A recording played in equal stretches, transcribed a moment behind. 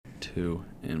2,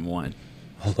 and 1.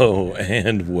 Hello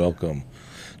and welcome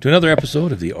to another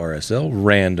episode of the RSL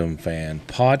Random Fan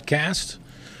Podcast.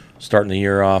 Starting the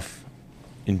year off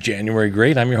in January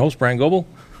great. I'm your host, Brian Goebel.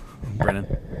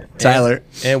 Brennan. Tyler.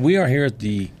 And we are here at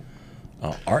the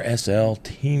RSL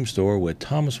Team Store with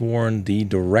Thomas Warren, the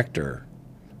director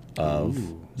of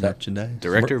merchandise.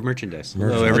 Director of Merchandise.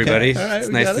 Merchandise. Hello, everybody. Okay. All right, it's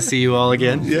we nice got to it. see you all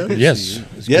again. Yes,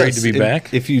 it's great to be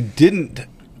back. If you didn't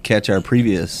catch our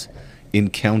previous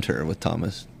encounter with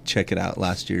Thomas, check it out.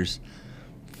 Last year's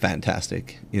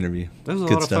fantastic interview. That was a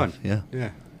Good lot stuff. of fun. Yeah.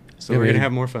 Yeah. So Yeah, we're we going to had-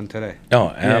 have more fun today. Oh,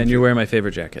 Yeah, and you're wearing my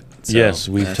favorite jacket. So Yes,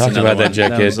 we've that's talked another about that one.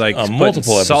 jacket That was like on putting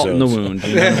multiple salt in the episodes. wound.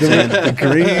 You know what I'm saying? The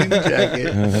green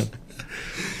jacket.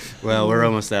 Well, we're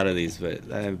almost out of these, but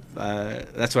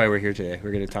that's why we're here today.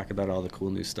 We're going to talk about all the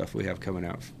cool new stuff we have coming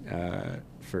out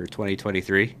for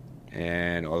 2023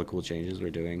 and all the cool changes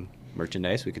we're doing.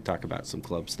 Merchandise. We could talk about some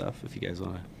club stuff if you guys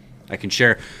want to. I can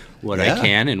share what I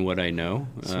can and what I know.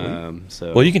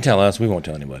 So Well, you can tell us. We won't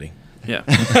tell anybody. Yeah.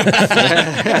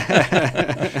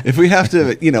 If we have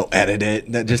to, edit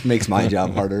it, that just makes my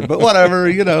job harder. But whatever,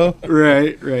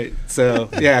 Right. So,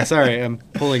 yeah, sorry. I'm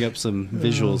pulling up some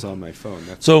visuals on my phone.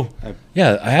 So,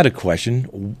 I had a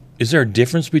question. Is there a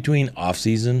difference between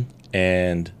off-season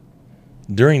and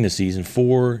during the season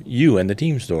for you and the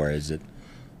team store? Is it?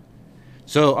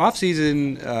 So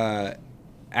off-season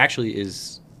actually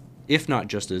is, if not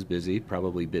just as busy,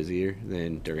 probably busier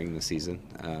than during the season.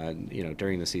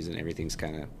 During the season, everything's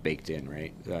kind of baked in,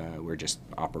 right? We're just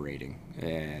operating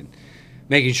and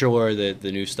making sure that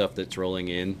the new stuff that's rolling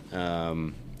in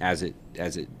as it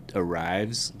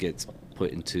arrives gets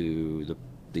put into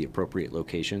the appropriate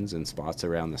locations and spots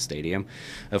around the stadium.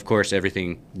 Of course,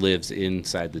 everything lives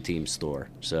inside the team store.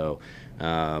 So,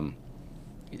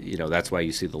 that's why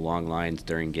you see the long lines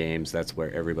during games. That's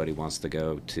where everybody wants to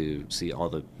go to see all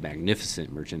the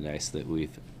magnificent merchandise that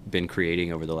we've been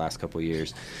creating over the last couple of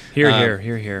years. Here.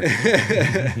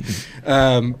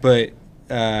 But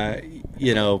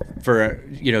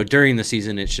during the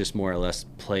season, it's just more or less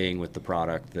playing with the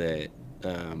product that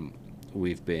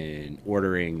we've been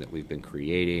ordering, that we've been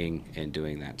creating, and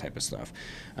doing that type of stuff.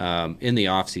 In the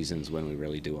off seasons when we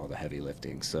really do all the heavy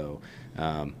lifting. So,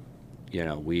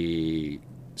 we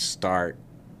start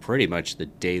pretty much the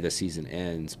day the season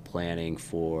ends planning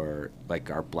for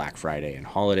like our Black Friday and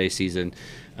holiday season.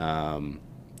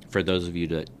 For those of you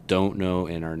that don't know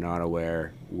and are not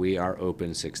aware, we are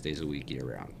open 6 days a week year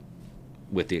round,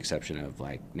 with the exception of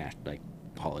like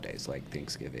holidays like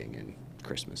Thanksgiving and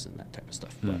Christmas and that type of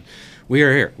stuff. But we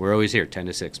are here. We're always here, 10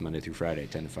 to 6 Monday through Friday,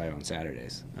 10 to 5 on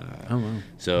Saturdays. Oh, wow.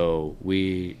 So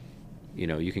we,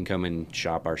 you can come and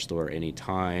shop our store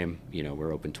anytime.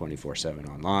 We're open 24/7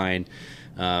 online.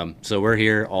 So we're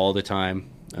here all the time.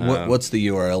 What's the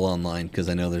URL online? Because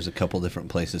I know there's a couple different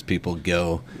places people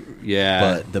go. Yeah.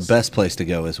 But the best place to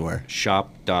go is where?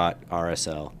 Shop.rsl.com.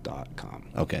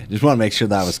 Okay. Just want to make sure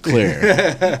that was clear.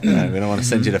 We don't want to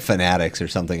send you to Fanatics or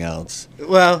something else.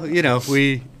 Well,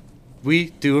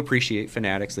 we do appreciate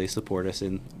Fanatics. They support us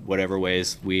in whatever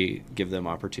ways we give them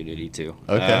opportunity to.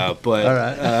 Okay. But all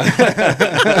right.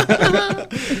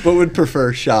 But would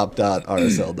prefer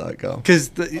shop.rsl.com.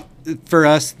 Because for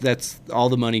us, that's all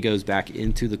the money goes back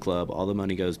into the club. All the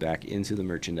money goes back into the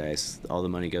merchandise. All the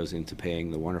money goes into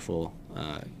paying the wonderful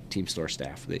team store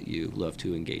staff that you love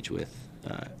to engage with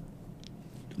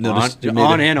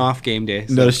on and off game day.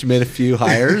 So. Noticed you made a few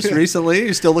hires recently.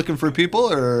 You still looking for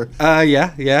people, or?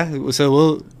 Yeah.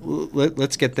 So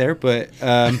let's get there. But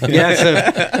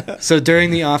so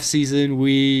during the off season,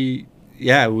 we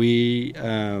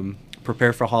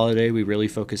prepare for holiday. We really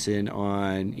focus in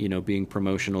on being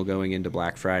promotional going into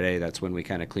Black Friday. That's when we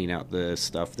kind of clean out the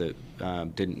stuff that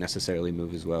didn't necessarily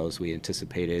move as well as we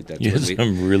anticipated. That's You had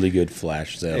some really good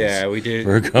flash sales. Yeah, we did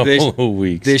for a couple of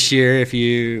weeks this year. If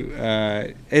you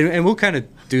and we'll kind of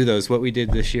do those. What we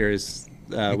did this year is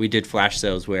we did flash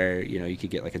sales where you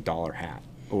could get like $1 hat,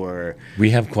 or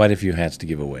we have quite a few hats to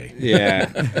give away.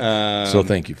 Yeah. So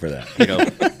thank you for that.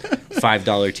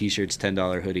 $5 t-shirts,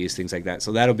 $10 hoodies, things like that.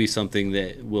 So that'll be something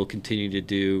that we'll continue to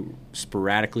do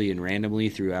sporadically and randomly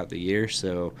throughout the year.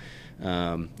 So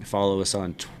follow us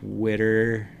on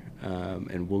Twitter,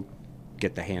 and we'll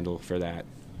get the handle for that.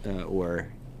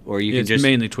 Or you can It's just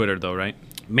mainly Twitter, though, right?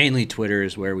 Mainly Twitter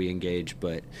is where we engage,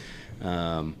 but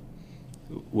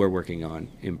we're working on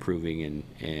improving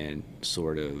and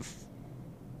sort of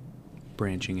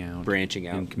branching out,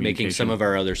 making some of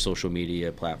our other social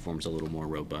media platforms a little more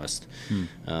robust.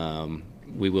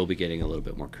 We will be getting a little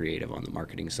bit more creative on the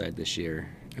marketing side this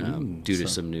year due to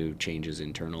some new changes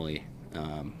internally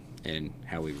and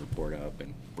how we report up.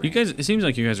 And you guys, it seems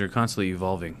like you guys are constantly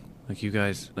evolving. Like you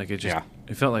guys, like it just, Yeah.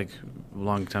 it felt like a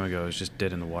long time ago. It was just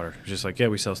dead in the water. It was just like, yeah,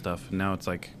 we sell stuff. And now it's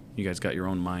like you guys got your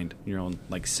own mind, your own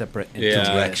like separate Yeah.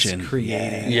 direction,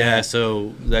 creating. Yeah,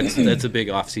 so that's a big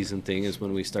off-season thing is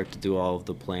when we start to do all of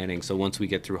the planning. So once we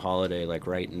get through holiday, like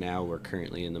right now, we're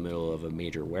currently in the middle of a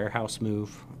major warehouse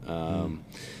move,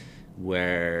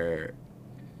 where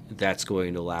that's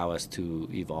going to allow us to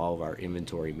evolve our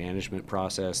inventory management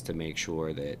process to make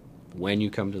sure that when you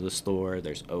come to the store,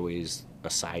 there's always a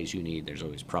size you need, there's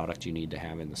always product you need to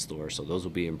have in the store. So those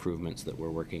will be improvements that we're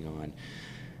working on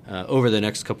over the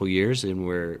next couple years, and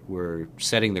we're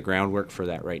setting the groundwork for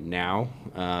that right now.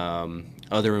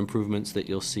 Other improvements that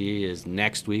you'll see is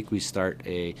next week we start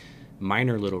a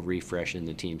minor little refresh in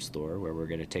the team store where we're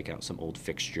going to take out some old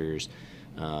fixtures,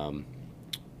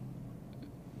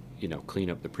 clean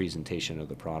up the presentation of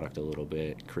the product a little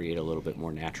bit, create a little bit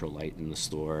more natural light in the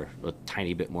store, a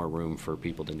tiny bit more room for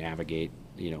people to navigate,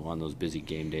 on those busy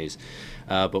game days.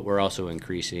 But we're also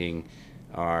increasing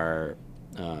our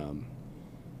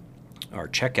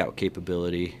checkout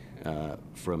capability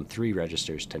from 3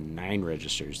 registers to 9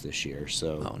 registers this year.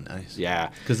 So, nice. Yeah.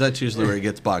 Because that's usually where it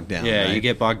gets bogged down. Yeah, right? you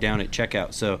get bogged down at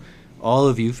checkout. So all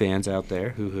of you fans out there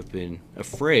who have been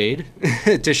afraid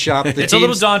to shop the It's a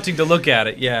little daunting to look at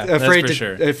it. Yeah, afraid that's for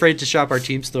to sure. afraid to shop our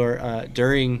team store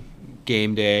during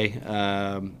game day.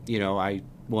 I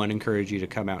want to encourage you to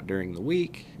come out during the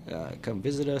week. Come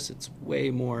visit us. It's way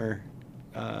more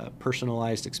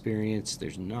personalized experience.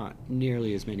 There's not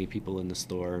nearly as many people in the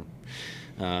store.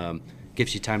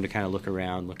 Gives you time to kind of look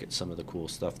around, look at some of the cool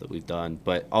stuff that we've done.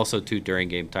 But also, too, during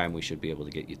game time, we should be able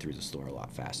to get you through the store a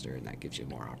lot faster, and that gives you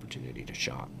more opportunity to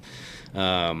shop.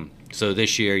 So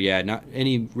this year, not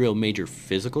any real major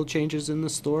physical changes in the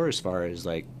store as far as,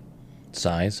 like,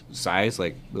 Size?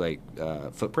 like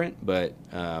footprint, but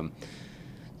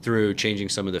through changing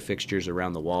some of the fixtures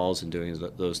around the walls and doing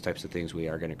those types of things, we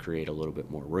are going to create a little bit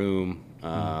more room.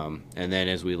 And then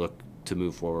as we look to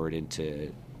move forward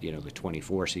into the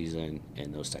 24 season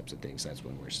and those types of things, that's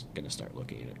when we're going to start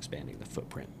looking at expanding the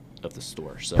footprint of the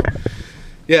store. So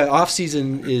off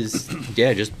season is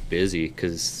just busy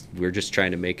because we're just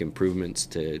trying to make improvements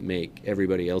to make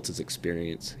everybody else's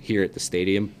experience here at the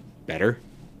stadium better.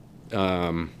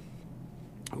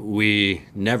 We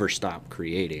never stop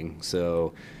creating,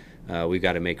 so we've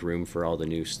got to make room for all the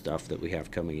new stuff that we have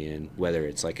coming in, whether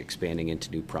it's like expanding into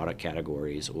new product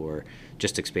categories or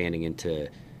just expanding into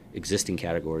existing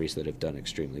categories that have done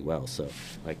extremely well. So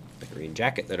like the green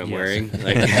jacket that I'm wearing,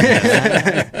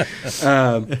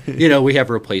 we have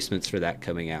replacements for that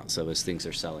coming out. So as things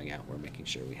are selling out, we're making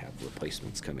sure we have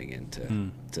replacements coming in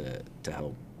to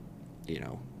help,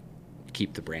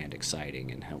 keep the brand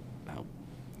exciting and help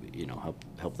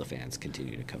the fans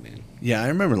continue to come in. Yeah, I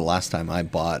remember the last time I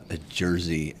bought a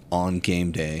jersey on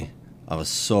game day. I was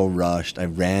so rushed. I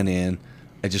ran in.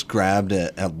 I just grabbed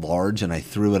it at large and I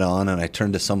threw it on, and I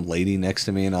turned to some lady next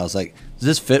to me and I was like, does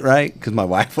this fit right? Because my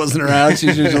wife wasn't around.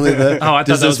 She's usually the, Oh, I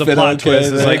thought that was a plot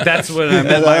twist. It's like, that's what I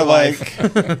meant by wife.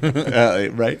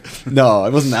 Right? No,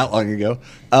 it wasn't that long ago.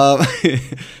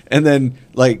 And then,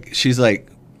 she's like,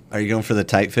 are you going for the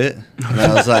tight fit? And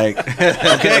I was like,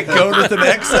 okay, go with an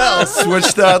XL.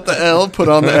 Switched out the L, put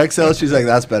on the XL. She's like,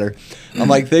 that's better. I'm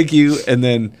like, thank you. And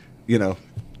then,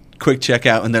 quick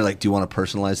checkout, and they're like, do you want to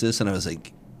personalize this? And I was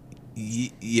like,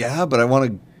 yeah, but I want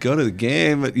to go to the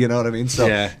game. You know what I mean? So,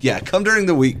 yeah, come during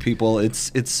the week, people. It's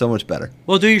so much better.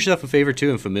 Well, do yourself a favor, too,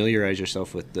 and familiarize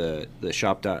yourself with the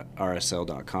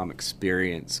shop.rsl.com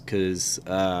experience, because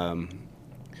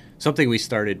something we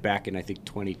started back in, I think,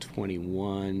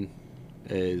 2021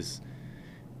 is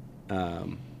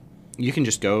you can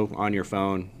just go on your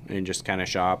phone and just kind of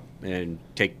shop and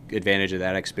take advantage of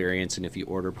that experience. And if you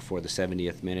order before the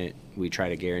 70th minute, we try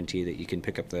to guarantee that you can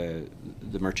pick up the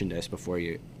merchandise before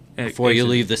you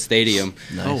leave the stadium.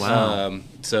 Nice. Oh, wow.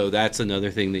 So that's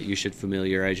another thing that you should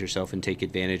familiarize yourself and take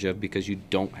advantage of, because you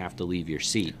don't have to leave your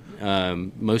seat.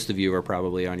 Most of you are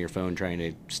probably on your phone trying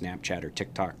to Snapchat or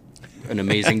TikTok an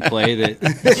amazing play that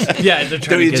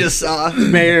That we just saw.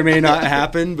 may or may not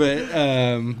happen, but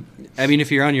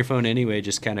if you're on your phone anyway,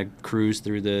 just kind of cruise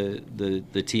through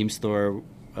the team store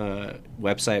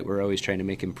website. We're always trying to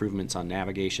make improvements on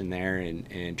navigation there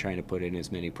and trying to put in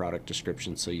as many product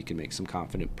descriptions so you can make some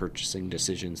confident purchasing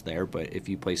decisions there. But if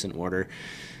you place an order,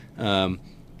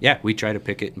 we try to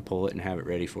pick it and pull it and have it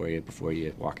ready for you before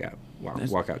you walk out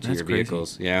to your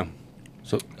vehicles. Yeah.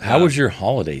 So how was your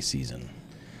holiday season?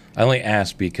 I only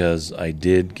asked because I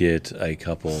did get a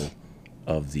couple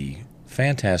of the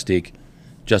fantastic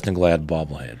Justin Glad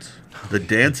bobbleheads. The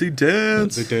Dancy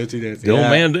Dance. The Dancy Dance. The old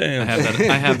man I dance.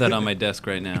 have that on my desk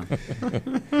right now.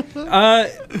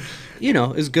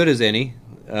 As good as any.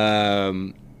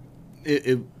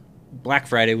 Black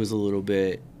Friday was a little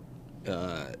bit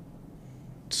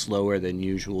slower than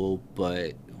usual,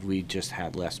 but we just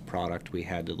had less product we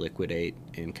had to liquidate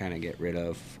and kind of get rid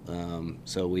of.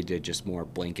 So we did just more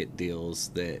blanket deals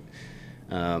that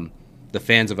the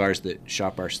fans of ours that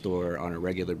shop our store on a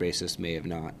regular basis may have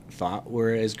not thought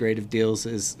were as great of deals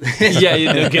as Yeah, you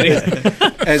know, kidding.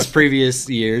 as previous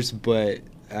years. But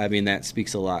I mean, that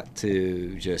speaks a lot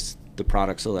to just the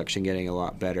product selection getting a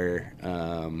lot better.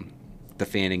 The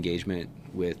fan engagement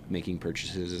with making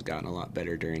purchases has gotten a lot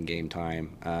better during game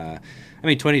time.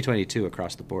 2022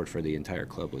 across the board for the entire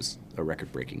club was a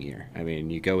record-breaking year. I mean,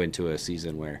 you go into a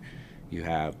season where you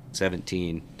have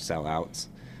 17 sellouts,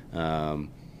 a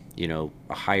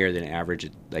higher than average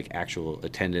actual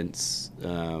attendance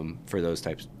for those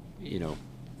types,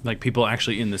 Like people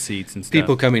actually in the seats and stuff.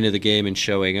 people coming to the game and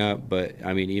showing up. But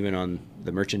I mean, even on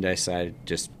the merchandise side,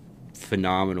 just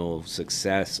phenomenal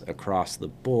success across the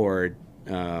board,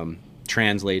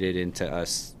 translated into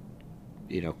us,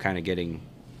 kind of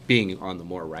being on the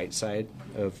more right side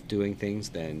of doing things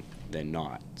than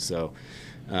not. So,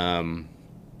 I'm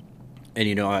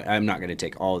not going to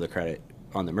take all of the credit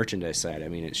on the merchandise side. I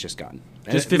mean, it's just gotten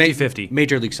just 50-50.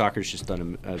 Major League Soccer's just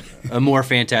done a more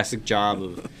fantastic job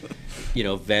of,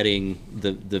 vetting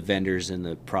the vendors and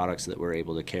the products that we're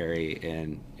able to carry,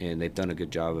 and they've done a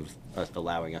good job of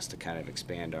allowing us to kind of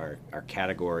expand our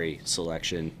category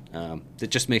selection. That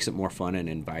just makes it more fun and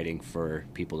inviting for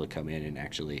people to come in and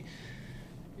actually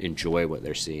enjoy what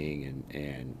they're seeing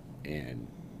and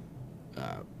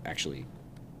actually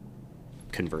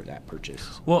convert that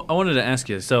purchase. Well, I wanted to ask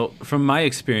you, so from my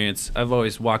experience, I've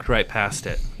always walked right past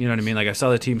it. You know what I mean? Like, I saw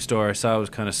the team store, I saw it was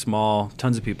kind of small,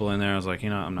 tons of people in there. I was like,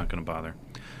 I'm not going to bother.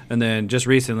 And then just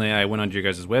recently, I went onto your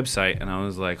guys' website, and I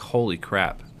was like, holy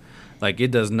crap. Like,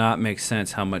 it does not make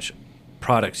sense how much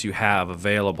products you have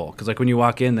available. Because, like, when you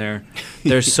walk in there,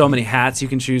 there's so many hats you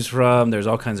can choose from. There's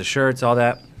all kinds of shirts, all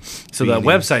that. So the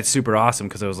website's super awesome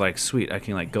because I was like, sweet, I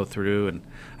can, like, go through, and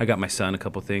I got my son a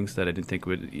couple things that I didn't think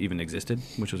would even existed,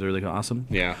 which was really awesome.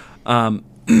 Yeah.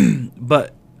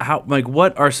 But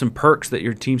what are some perks that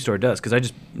your team store does? Because I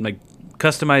just,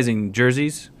 customizing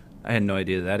jerseys, I had no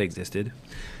idea that existed.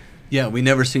 Yeah, we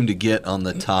never seem to get on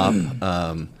the top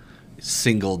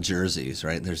single jerseys,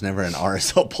 right? There's never an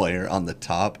RSL player on the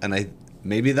top, and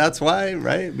maybe that's why,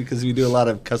 right? Because we do a lot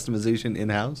of customization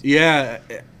in-house. Yeah,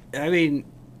 I mean,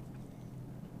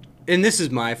 and this is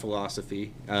my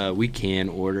philosophy. We can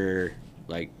order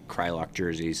Krylock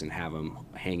jerseys and have them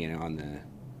hanging on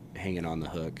the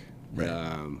hook.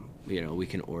 Right. We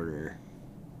can order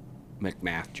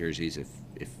McMath jerseys if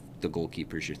the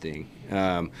goalkeeper's your thing.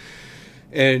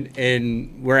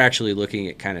 And we're actually looking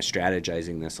at kind of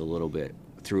strategizing this a little bit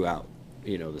throughout,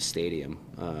 the stadium.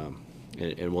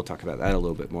 And we'll talk about that a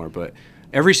little bit more. But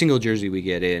every single jersey we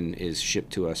get in is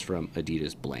shipped to us from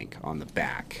Adidas blank on the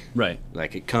back. Right.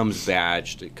 Like, it comes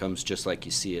badged. It comes just like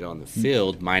you see it on the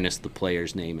field, minus the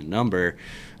player's name and number.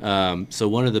 So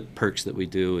one of the perks that we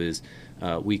do is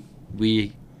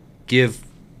we give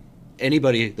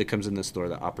anybody that comes in the store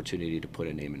the opportunity to put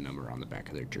a name and number on the back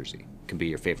of their jersey. It can be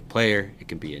your favorite player. It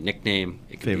can be a nickname.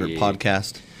 It can Favorite be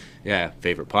podcast. Yeah,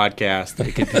 favorite podcast.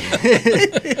 It could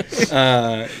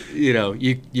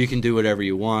be, you can do whatever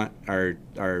you want. Our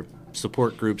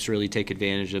support groups really take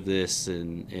advantage of this,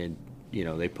 and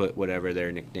they put whatever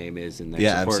their nickname is in their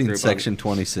support group. Yeah, I've seen Section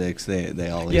 26. They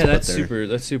always Yeah, put that's their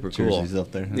super cool. jerseys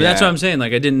up there. But that's what I'm saying.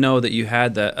 Like, I didn't know that you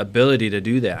had the ability to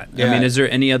do that. I Yeah. mean, is there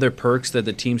any other perks that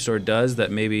the team store does that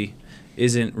maybe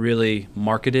isn't really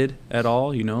marketed at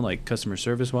all? Like customer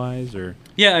service wise, or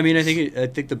Yeah, I mean, I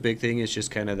think the big thing is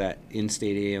just kind of that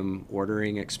in-stadium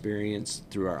ordering experience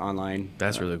through our online.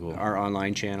 That's really cool. Our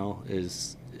online channel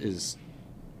is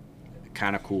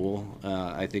kind of cool.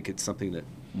 I think it's something that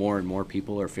more and more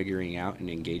people are figuring out and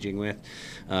engaging with.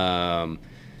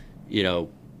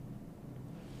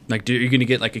 like, are you going to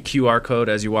get like a QR code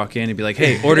as you walk in and be like,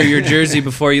 "Hey, order your jersey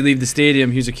before you leave the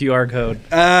stadium. Here's a QR code."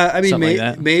 I mean, Something like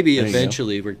that. maybe There you go.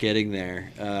 eventually we're getting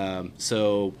there.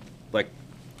 So, like,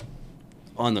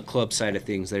 on the club side of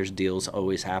things, there's deals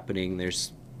always happening.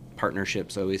 There's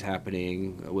partnerships always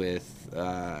happening with,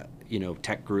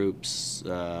 tech groups,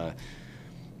 all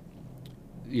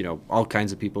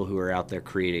kinds of people who are out there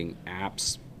creating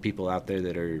apps, people out there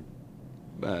that are,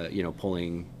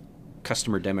 pulling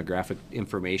customer demographic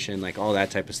information, like all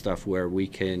that type of stuff, where we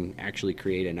can actually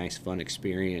create a nice, fun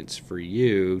experience for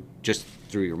you just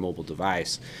through your mobile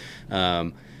device.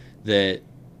 That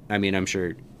I mean, I'm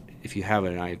sure if you have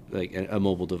a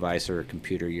mobile device or a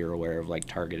computer, you're aware of like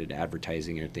targeted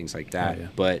advertising or things like that. Oh, yeah.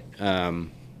 But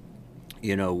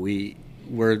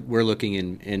we're looking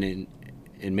in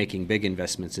making big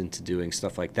investments into doing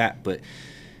stuff like that, but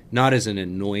not as an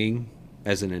annoying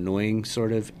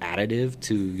sort of additive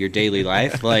to your daily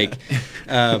life. Like,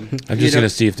 I'm just going to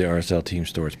see if the RSL team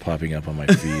store is popping up on my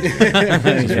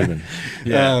feed.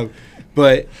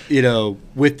 But,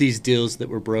 with these deals that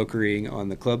we're brokering on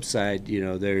the club side,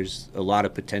 there's a lot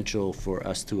of potential for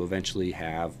us to eventually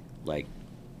have like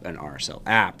an RSL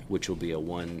app, which will be a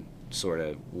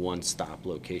one-stop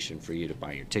location for you to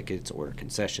buy your tickets, order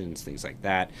concessions, things like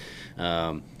that.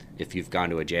 If you've gone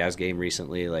to a Jazz game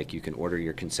recently, like you can order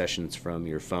your concessions from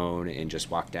your phone and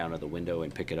just walk down to the window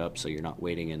and pick it up, so you're not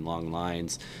waiting in long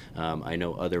lines. I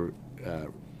know other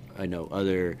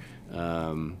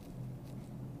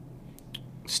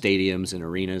stadiums and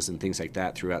arenas and things like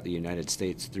that throughout the United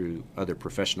States, through other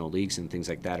professional leagues and things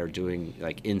like that, are doing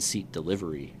like in-seat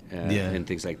delivery and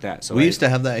things like that. So we used to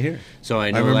have that here. So I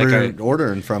remember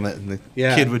ordering from it, and the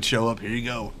kid would show up. Here you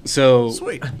go. So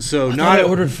sweet. So I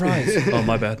ordered fries. Oh,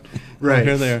 my bad. Right.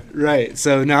 Here they are. Right.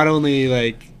 So not only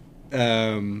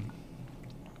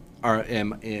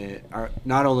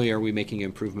not only are we making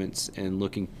improvements and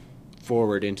looking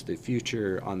forward into the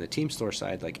future on the team store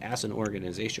side, like as an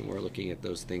organization, we're looking at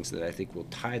those things that I think will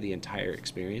tie the entire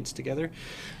experience together.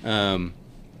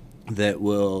 That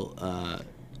will, that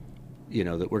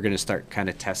we're going to start kind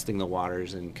of testing the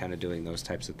waters and kind of doing those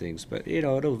types of things. But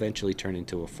it'll eventually turn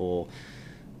into a full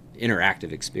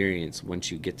interactive experience once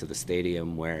you get to the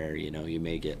stadium, where you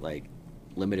may get like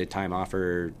limited time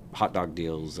offer hot dog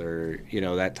deals, or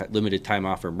limited time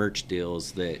offer merch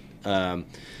deals that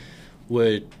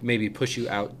would maybe push you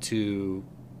out to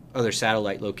other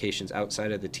satellite locations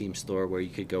outside of the team store, where you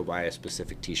could go buy a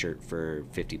specific T-shirt for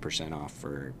 50% off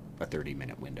for a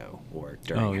 30-minute window, or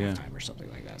during halftime or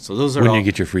something like that. So those are when you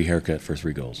get your free haircut for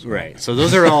 3 goals, right? So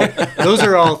those are all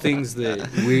things that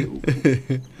we,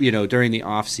 during the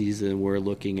off season, we're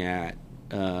looking at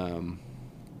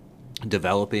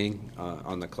developing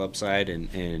on the club side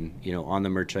and on the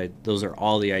merch side. Those are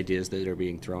all the ideas that are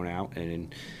being thrown out,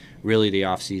 and really the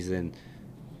off season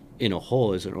in a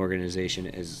whole as an organization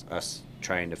is us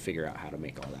trying to figure out how to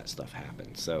make all that stuff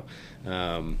happen. So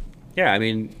I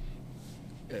mean,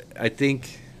 I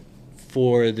think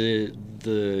for the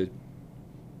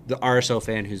RSL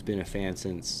fan who's been a fan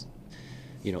since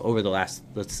over the last,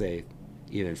 let's say,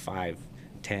 even 5,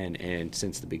 10, and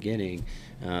since the beginning,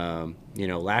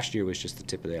 last year was just the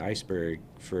tip of the iceberg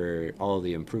for all of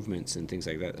the improvements and things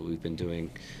like that we've been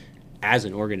doing as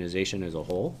an organization as a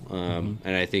whole. And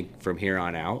I think from here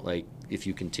on out, like, if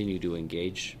you continue to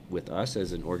engage with us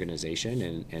as an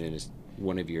organization and as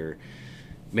one of your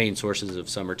main sources of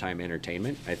summertime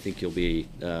entertainment, I think you'll be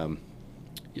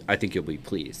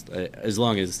pleased, as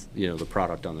long as the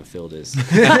product on the field is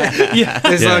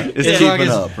as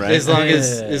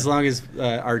long as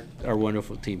our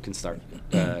wonderful team can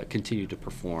continue to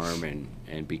perform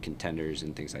and be contenders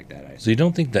and things like that. So you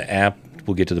don't think the app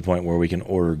will get to the point where we can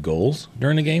order goals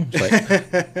during the game? It's like,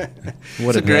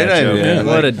 what a great dad joke! idea.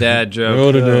 What a dad joke!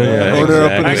 Order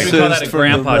up an I can call that a assist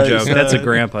grandpa from the joke. right That's a side.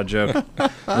 grandpa joke.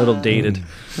 A little dated.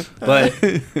 But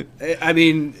I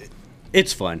mean,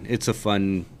 it's fun. It's a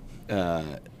fun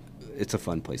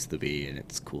place to be, and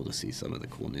it's cool to see some of the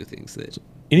cool new things that.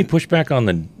 Any pushback on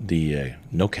the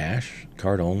no cash,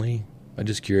 card only? I'm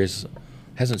just curious.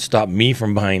 Hasn't stopped me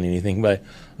from buying anything, but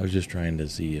I was just trying to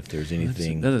see if there's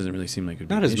anything. That doesn't really seem like a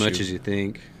Not big as much issue. as you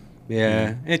think.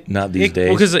 Yeah, Not these days.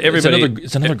 Well, 'cause everybody-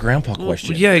 it's another grandpa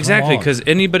question. Yeah, exactly. Come on. Because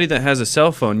anybody that has a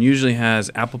cell phone usually has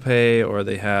Apple Pay, or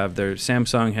they have their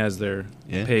Samsung has their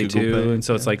Pay Google too, Pay, and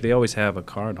so it's like they always have a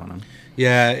card on them.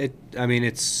 Yeah, I mean,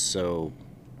 it's so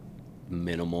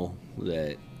minimal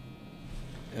that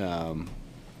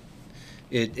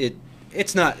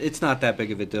it's not that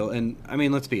big of a deal. And I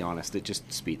mean, let's be honest, it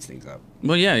just speeds things up.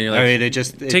 Well, yeah, you're like, I mean,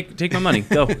 take my money,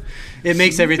 go. It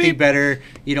makes everything better.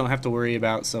 You don't have to worry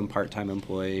about some part-time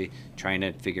employee trying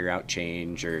to figure out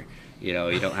change, or you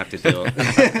don't have to deal.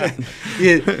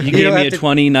 You gave me a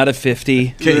 20, not a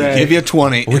 50. Okay, Right. give you a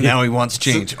 20, and now he wants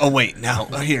change. Oh, wait, now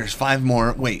here's 5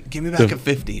 more. Wait, give me back a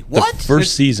 50. What? The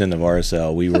first season of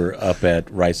RSL, we were up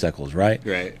at Rice Eccles, right?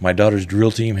 Right. My daughter's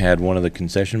drill team had one of the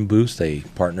concession booths. They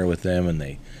partner with them, and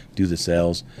they do the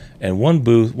sales. And one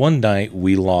night,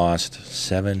 we lost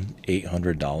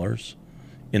 $700-800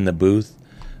 in the booth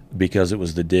because it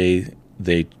was the day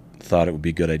they thought it would be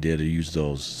a good idea to use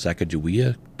those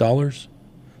Sacagawea dollars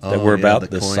that were about the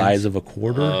coins. size of a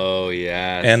quarter. Oh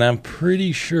yeah. And I'm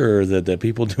pretty sure that the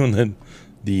people doing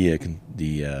the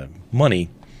money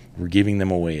we're giving them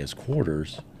away as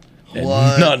quarters and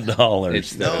What? not dollars.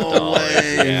 Instead of No dollars.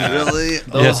 way, Yeah. really?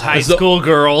 Those Yeah. high school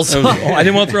girls. I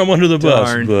didn't want to throw them under the bus,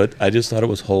 Darn. but I just thought it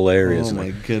was hilarious. Oh my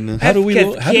Like, goodness. how do we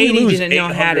Because how do we Katie lose didn't know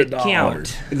how to $800?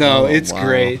 count. No, Oh, it's wow.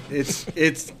 great.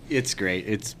 It's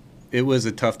great. It was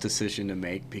a tough decision to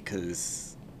make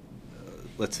because,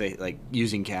 let's say, like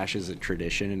using cash is a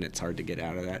tradition, and it's hard to get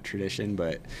out of that tradition.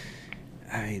 But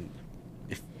I mean,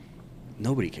 if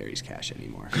nobody carries cash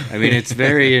anymore, I mean, it's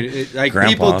very like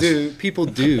Grandpas. people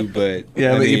do, but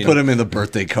Yeah, I but you mean, put them in the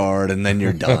birthday card and then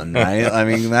you're done, right? I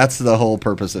mean, that's the whole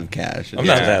purpose of cash. I'm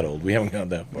Yeah. not that old. We haven't gone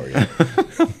that far yet.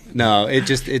 No, it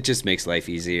just makes life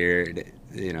easier.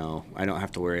 You know, I don't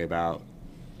have to worry about,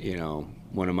 you know,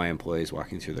 one of my employees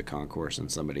walking through the concourse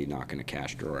and somebody knocking a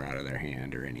cash drawer out of their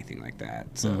hand or anything like that.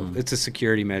 So it's a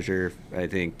security measure, I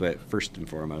think, but first and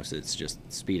foremost, it's just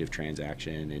speed of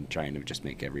transaction and trying to just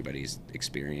make everybody's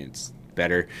experience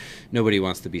better. Nobody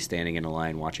wants to be standing in a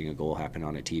line watching a goal happen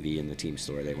on a TV in the team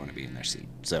store. They want to be in their seat.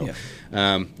 So,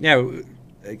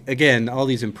 again, all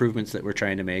these improvements that we're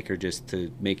trying to make are just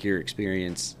to make your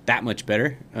experience that much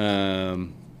better,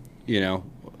 you know,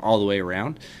 all the way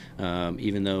around,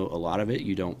 even though a lot of it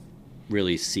you don't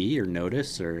really see or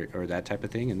notice or that type of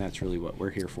thing. And that's really what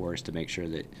we're here for, is to make sure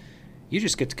that you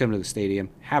just get to come to the stadium,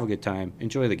 have a good time,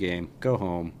 enjoy the game, go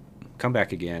home, come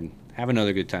back again, have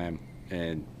another good time,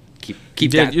 and keep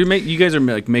that. You guys are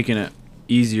like making it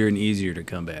easier and easier to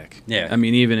come back. Yeah. I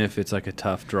mean, even if it's like a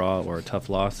tough draw or a tough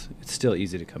loss, it's still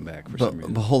easy to come back for some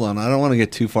reason. But hold on, I don't want to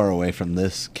get too far away from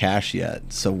this cash yet.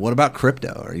 So what about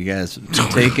crypto? Are you guys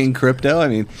taking crypto? I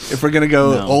mean, if we're going to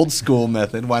go No. old school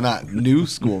method, why not new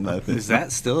school method? Is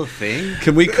that still a thing?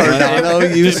 Can we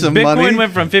Cardano use some Bitcoin money?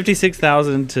 went from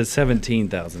 56,000 to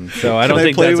 17,000. So I Can don't I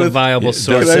think play that's a with- viable Yeah,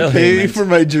 source Can of I pay payment. for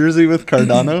my jersey with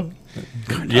Cardano?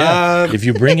 Yeah. If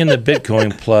you bring in the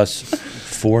Bitcoin plus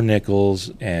 4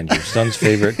 nickels and your son's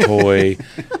favorite toy,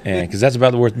 and because that's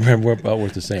about worth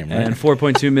the same, right? And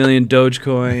 4.2 million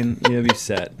Dogecoin, you'll be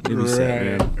set. You'll be set,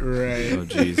 man. Right. Oh,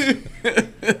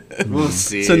 jeez. We'll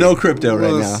see. So no crypto right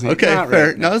We'll now. see. Okay, Not fair.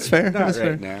 right No, now. that's fair. Not That's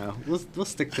right fair. now.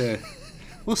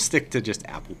 We'll stick to just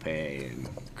Apple Pay and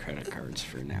credit cards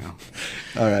for now.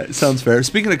 All right, sounds fair.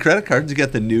 Speaking of credit cards, you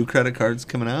got the new credit cards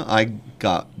coming out. I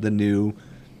got the new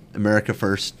America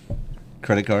First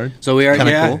credit card. So we are,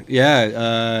 Kinda yeah, cool.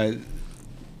 yeah.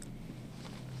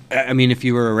 I mean, if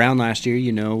you were around last year,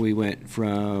 you know we went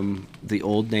from the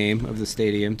old name of the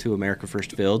stadium to America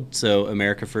First Field. So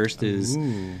America First is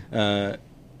a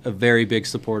very big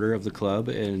supporter of the club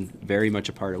and very much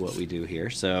a part of what we do here.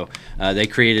 So they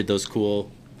created those cool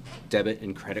debit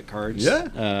and credit cards.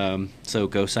 Yeah. So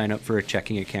go sign up for a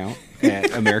checking account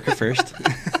at America First.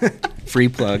 Free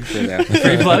plug for them.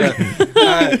 Free plug?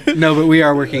 No, but we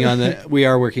are working on that. We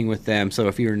are working with them. So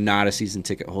if you're not a season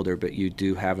ticket holder, but you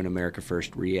do have an America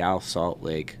First Real Salt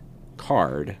Lake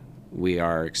card, we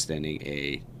are extending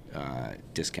a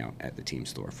discount at the team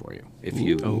store for you.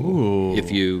 Ooh. If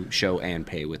you show and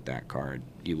pay with that card,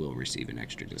 you will receive an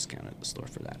extra discount at the store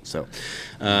for that. So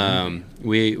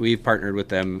we've partnered with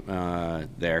them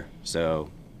there. So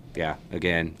yeah,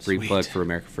 again, free Sweet. plug for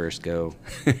America First. Go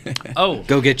Oh,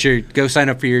 sign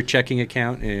up for your checking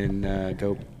account and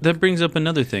go. that brings up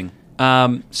another thing.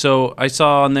 So I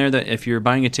saw on there that if you're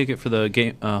buying a ticket for the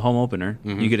game home opener,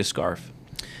 you get a scarf.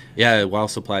 Yeah, while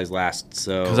supplies last.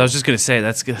 So Because I was just gonna say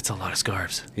that's a lot of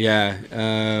scarves. yeah.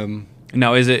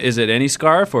 Now, is it any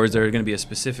scarf, or is there going to be a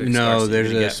specific? No, scarf that there's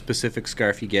you're gonna a get? specific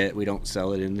scarf you get. We don't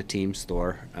sell it in the team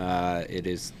store. It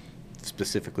is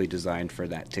specifically designed for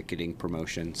that ticketing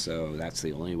promotion, so that's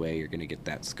the only way you're going to get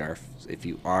that scarf. If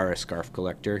you are a scarf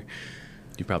collector,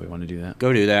 You probably want to do that.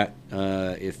 go do that.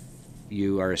 If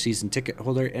you are a season ticket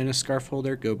holder and a scarf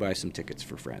holder, go buy some tickets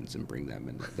for friends and bring them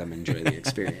and let them enjoy the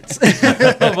experience.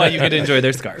 Well, you could enjoy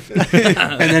their scarf.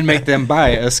 And then make them buy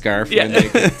a scarf when they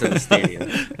get to the stadium.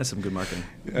 That's some good marketing.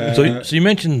 So you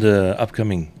mentioned the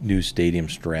upcoming new stadium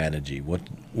strategy.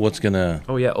 What's gonna?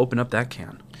 Oh yeah, open up that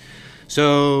can.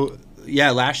 So,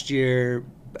 yeah, last year,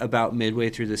 about midway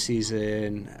through the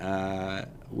season,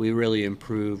 we really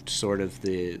improved sort of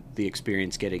the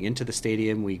experience getting into the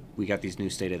stadium. We got these new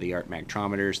state-of-the-art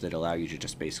magtrometers that allow you to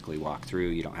just basically walk through.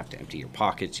 You don't have to empty your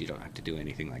pockets. You don't have to do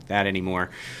anything like that anymore.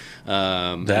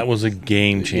 That was a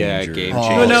game changer. Yeah, game Oh,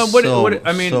 changer. no, what-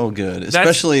 I mean, so good, that's-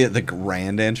 especially at the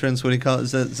grand entrance. What do you call it?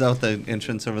 Is that what the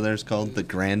entrance over there is called? The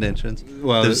grand entrance.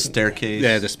 Well, the staircase.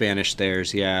 Yeah, the Spanish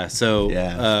stairs, yeah. So,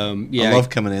 Yeah. yeah. I love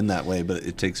coming in that way, but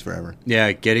it takes forever.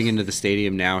 Yeah, getting into the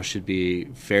stadium now should be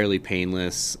fairly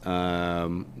painless.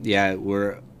 Yeah,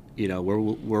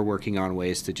 we're working on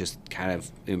ways to just kind of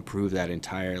improve that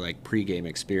entire like pregame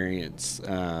experience,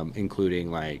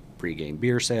 including like pregame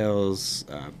beer sales,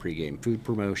 pregame food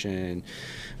promotion,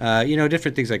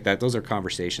 different things like that. Those are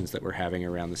conversations that we're having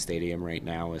around the stadium right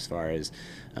now, as far as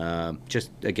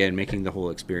just again making the whole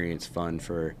experience fun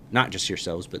for not just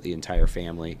yourselves but the entire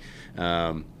family.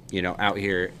 Out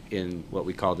here in what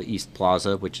we call the East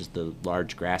Plaza, which is the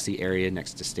large grassy area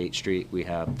next to State Street, we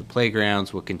have the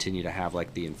playgrounds. We'll continue to have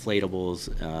like the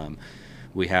inflatables.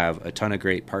 We have a ton of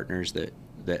great partners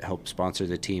that help sponsor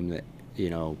the team that,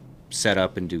 set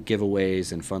up and do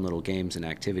giveaways and fun little games and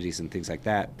activities and things like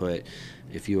that. But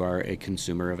if you are a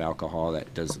consumer of alcohol,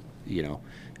 that does, you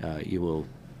will,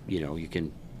 you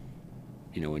can,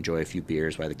 enjoy a few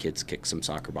beers while the kids kick some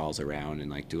soccer balls around and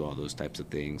like do all those types of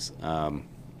things.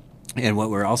 And what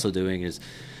we're also doing is,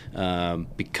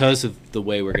 because of the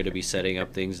way we're going to be setting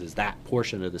up things, is that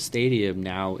portion of the stadium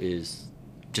now is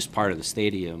just part of the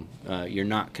stadium. You're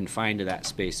not confined to that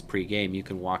space pregame. You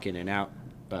can walk in and out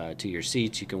to your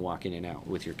seats. You can walk in and out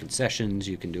with your concessions.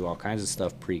 You can do all kinds of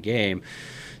stuff pregame.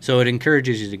 So it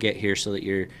encourages you to get here so that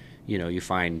you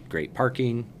find great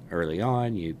parking early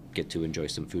on. You get to enjoy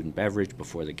some food and beverage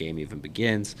before the game even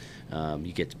begins.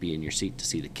 You get to be in your seat to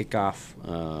see the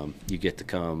kickoff. You get to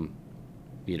come,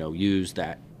 use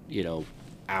that,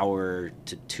 hour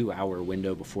to 2 hour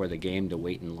window before the game to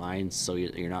wait in lines, so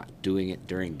you're not doing it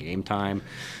during game time.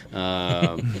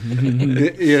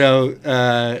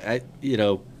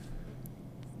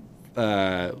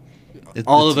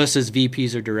 All of us as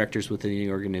VPs or directors within the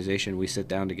organization, we sit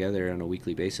down together on a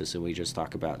weekly basis and we just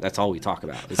talk about. That's all we talk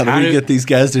about. How do we get these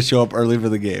guys to show up early for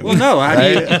the game? Well, no.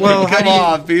 Come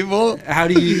on, people. How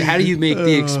do you make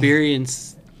the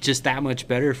experience just that much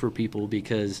better for people?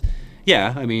 Because,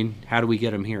 yeah, I mean, how do we get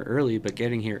them here early? But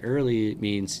getting here early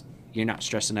means you're not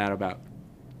stressing out about,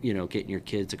 getting your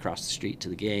kids across the street to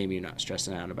the game. You're not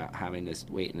stressing out about having to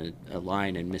wait in a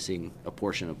line and missing a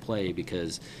portion of play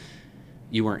because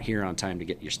you weren't here on time to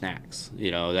get your snacks,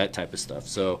 that type of stuff.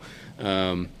 So,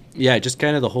 just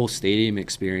kind of the whole stadium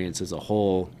experience as a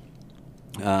whole,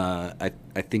 I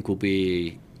think will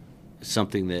be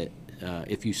something that,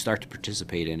 if you start to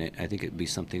participate in it, I think it would be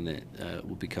something that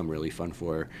will become really fun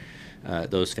for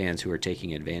those fans who are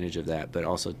taking advantage of that. But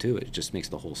also, too, it just makes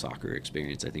the whole soccer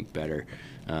experience, I think, better.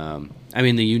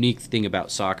 The unique thing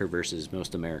about soccer versus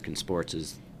most American sports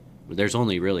is there's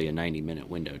only really a 90-minute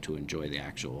window to enjoy the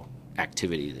actual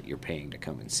activity that you're paying to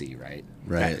come and see, right?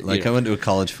 Right. I went to a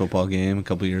college football game a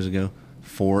couple years ago,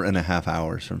 4.5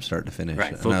 hours from start to finish.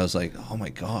 Right. And I was like, oh my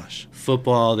gosh.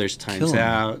 Football, there's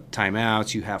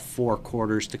timeouts. You have 4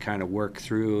 quarters to kind of work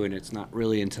through, and it's not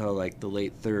really until like the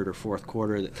late third or fourth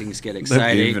quarter that things get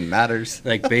exciting. That even matters.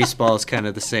 Like baseball is kind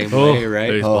of the same way,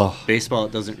 right? Baseball.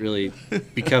 It doesn't really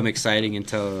become exciting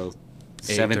until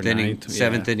seventh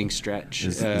inning stretch.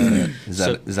 Is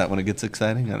that when it gets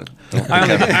exciting? I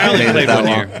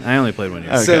only played 1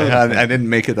 year. Okay. So, I didn't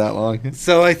make it that long.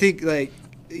 So I think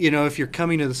if you're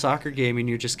coming to the soccer game and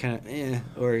you're just kind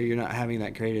of or you're not having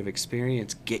that creative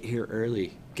experience, get here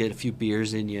early. Get a few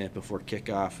beers in you before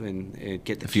kickoff and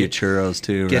get a few churros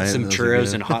too. Get some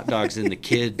churros and hot dogs in the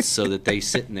kids so that they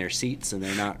sit in their seats and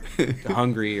they're not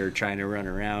hungry or trying to run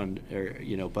around or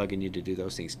bugging you to do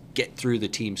those things. Get through the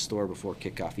team store before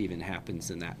kickoff even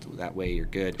happens, and that way you're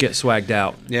good. Get swagged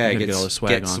out. Yeah, get all the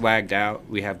swag on. Swagged out.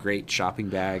 We have great shopping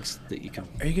bags that you can.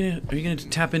 Are you gonna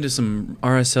tap into some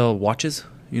RSL watches?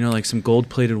 Like some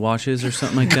gold-plated watches or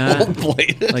something like that.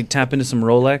 Gold-plated? Like tap into some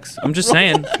Rolex. I'm just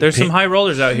saying, there's some high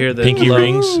rollers out here that Pinky love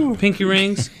rings? Pinky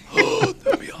rings.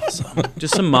 That'd be awesome.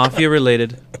 Just some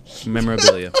mafia-related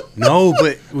memorabilia. No,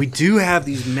 but we do have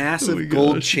these massive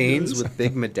gold chains with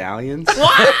big medallions.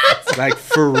 What? Like,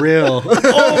 for real.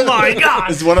 Oh my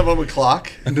God! Is one of them a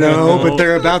clock? No, but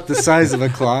they're about the size of a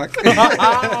clock.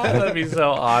 That'd be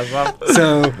so awesome.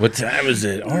 So, What time is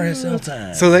it? RSL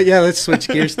time. So let's switch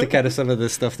gears to kind of some of the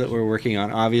stuff that we're working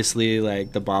on. Obviously,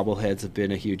 like the bobbleheads have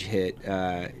been a huge hit.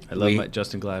 I love my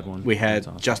Justin Glad one. We had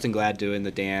awesome. Justin Glad doing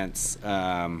the dance.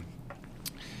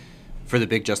 For the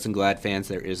big Justin Glad fans,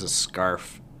 there is a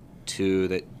scarf too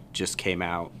that just came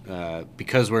out.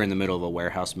 Because we're in the middle of a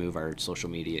warehouse move, our social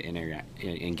media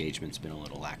engagement's been a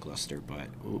little lackluster, but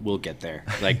we'll get there.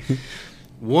 Like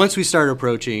once we start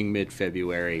approaching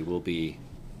mid-February, we'll be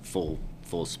full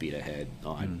speed ahead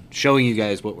on showing you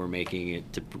guys what we're making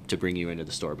it to bring you into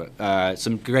the store. But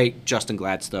some great Justin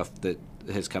Glad stuff that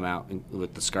has come out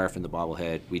with the scarf and the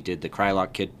bobblehead. We did the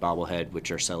Krylock Kid bobblehead,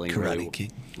 which are selling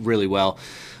really well.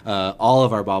 All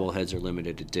of our bobbleheads are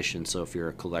limited edition, so if you're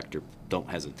a collector, don't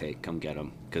hesitate. Come get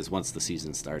them, because once the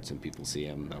season starts and people see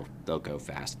them, they'll go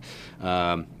fast.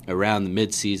 Around the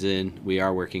mid-season, we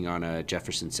are working on a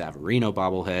Jefferson Savarino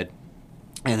bobblehead.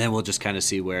 And then we'll just kind of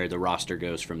see where the roster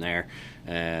goes from there,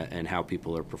 and how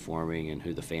people are performing and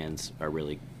who the fans are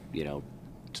really,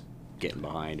 getting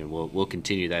behind. And we'll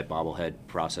continue that bobblehead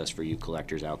process for you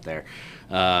collectors out there.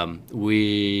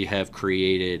 We have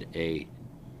created a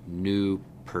new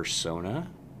persona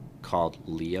called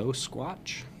Leo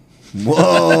Squatch.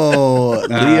 Whoa,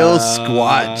 Leo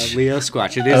Squatch. Leo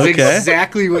Squatch. It is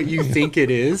exactly what you think it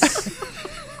is.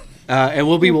 And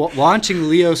we'll be launching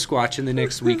Leo Squatch in the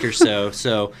next week or so.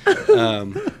 So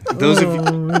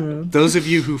those of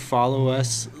you who follow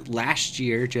us, last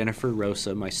year, Jennifer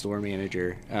Rosa, my store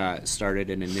manager, started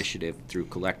an initiative through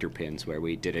Collector Pins where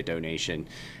we did a donation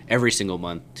every single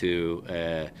month to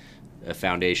a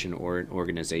foundation or an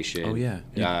organization. Oh, yeah.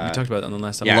 We talked about that on the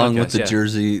last time. Yeah, along with the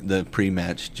jersey, the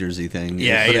pre-match jersey thing. But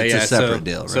it's a separate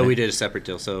deal, right? So we did a separate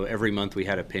deal. So every month we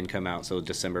had a pin come out. So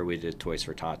December we did Toys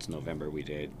for Tots. November we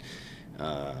did...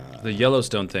 the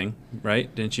Yellowstone thing,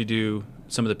 right? Didn't you do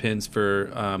some of the pins for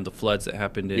the floods that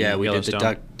happened in Yellowstone? Yeah, we did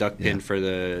the duck pin for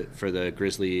the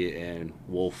Grizzly and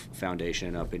Wolf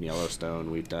Foundation up in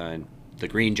Yellowstone. We've done the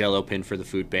green Jello pin for the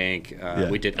food bank.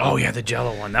 We did. The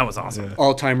Jello one. That was awesome.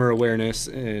 Alzheimer awareness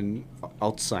and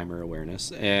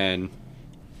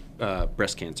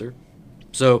breast cancer.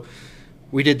 So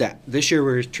we did that. This year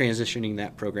we're transitioning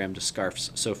that program to scarves.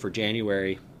 So for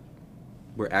January,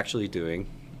 we're actually doing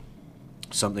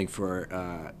something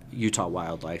for Utah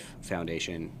Wildlife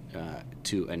Foundation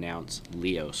to announce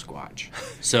Leo Squatch.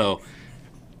 So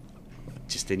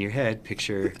just in your head,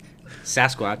 picture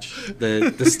Sasquatch,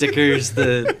 the stickers,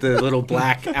 the little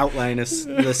black outline of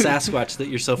the Sasquatch that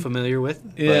you're so familiar with.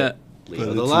 Yeah.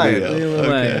 Leo the lion. Leo the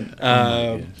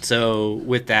lion. So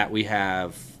with that, we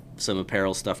have some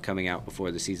apparel stuff coming out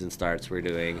before the season starts. We're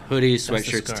doing hoodies,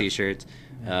 sweatshirts, T-shirts.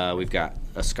 We've got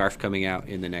a scarf coming out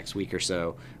in the next week or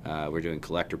so. We're doing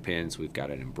collector pins. We've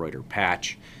got an embroidered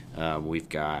patch. We've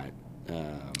got...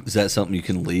 Is that something you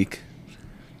can leak?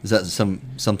 Is that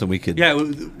something we could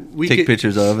we take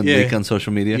pictures of and leak on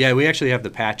social media? Yeah, we actually have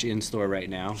the patch in store right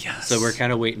now. Yes. So we're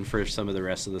kind of waiting for some of the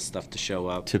rest of the stuff to show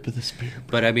up. Tip of the spear. Bro.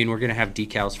 But, I mean, we're going to have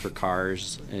decals for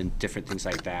cars and different things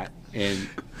like that. And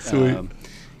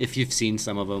if you've seen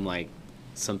some of them, like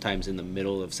sometimes in the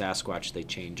middle of Sasquatch, they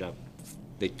change up.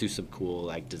 They do some cool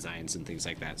like designs and things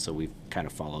like that. So we've kind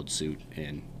of followed suit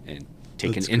and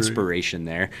taken inspiration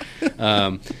there.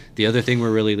 The other thing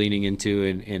we're really leaning into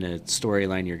in a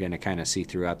storyline you're going to kind of see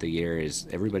throughout the year is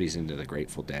everybody's into the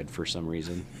Grateful Dead for some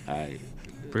reason.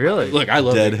 Really? Look, I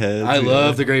love Deadheads, I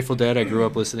love the Grateful Dead. I grew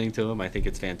up listening to them. I think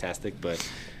it's fantastic, but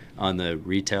on the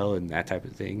retail and that type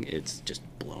of thing, it's just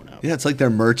blown up. Yeah, it's like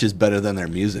their merch is better than their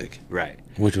music. Right.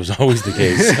 Which was always the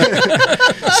case.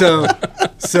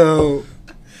 So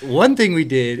one thing we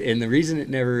did, and the reason it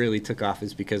never really took off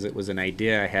is because it was an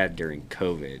idea I had during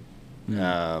COVID.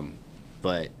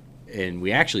 And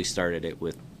we actually started it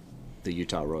with the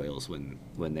Utah Royals when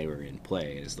they were in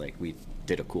play. Is like we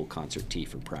did a cool concert tee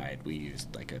for Pride. We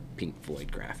used like a Pink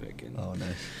Floyd graphic and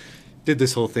nice. Did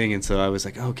this whole thing. And so I was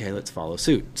like, okay, let's follow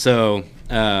suit. So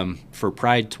for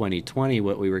Pride 2020,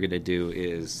 what we were going to do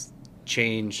is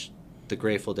change the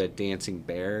Grateful Dead Dancing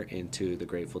Bear into the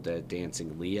Grateful Dead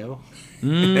Dancing Leo.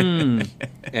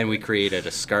 And we created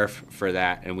a scarf for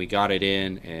that, and we got it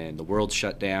in, and the world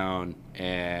shut down,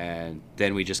 and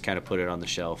then we just kind of put it on the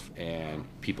shelf, and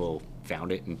people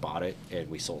found it and bought it, and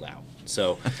we sold out.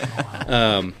 So,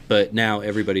 but now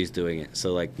everybody's doing it.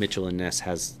 So like Mitchell and Ness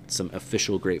has some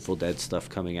official Grateful Dead stuff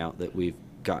coming out that we've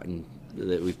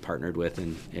partnered with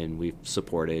and we've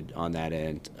supported on that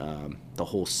end. The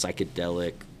whole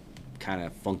psychedelic kind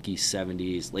of funky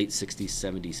 70s, late 60s,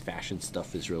 70s fashion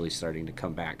stuff is really starting to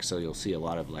come back. So you'll see a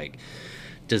lot of like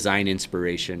design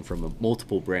inspiration from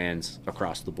multiple brands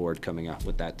across the board coming out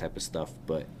with that type of stuff.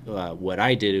 But what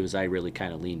I did was I really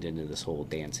kind of leaned into this whole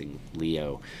dancing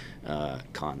Leo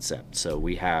concept. So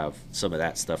we have some of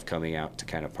that stuff coming out to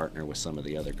kind of partner with some of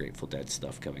the other Grateful Dead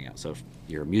stuff coming out. So if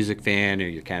you're a music fan or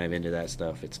you're kind of into that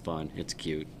stuff, it's fun, it's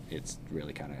cute, it's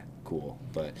really kind of cool.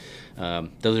 But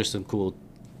those are some cool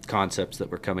concepts that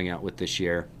we're coming out with this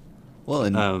year. Well,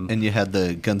 and you had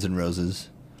the Guns N' Roses.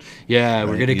 Yeah, right?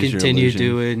 We're going to Use Your continue Illusion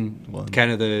doing one.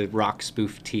 kind of the rock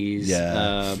spoof tees.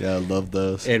 Yeah, I love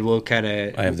those. And we'll kind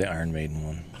of... I have the Iron Maiden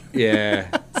one. Yeah.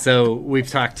 So we've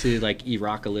talked to like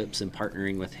E-Rockalypse and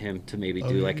partnering with him to maybe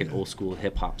do like an old school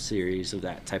hip hop series of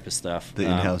that type of stuff. The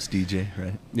in-house DJ,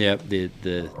 right? Yep,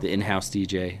 the in-house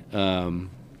DJ. And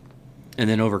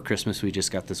then over Christmas, we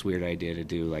just got this weird idea to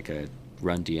do like a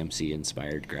Run DMC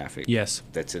inspired graphic. Yes.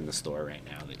 That's in the store right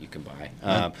now that you can buy.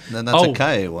 Then that's a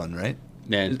Kaye one, right?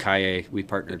 And Kaye, we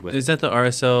partnered with. Is that the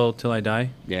RSL Till I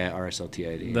Die? Yeah, RSL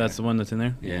TID. That's the one that's in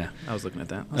there? Yeah. I was looking at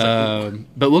that. I was like, "Ooh."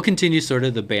 But we'll continue sort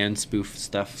of the band spoof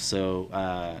stuff.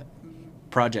 So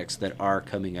projects that are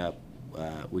coming up,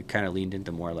 we kind of leaned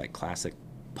into more like classic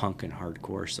punk and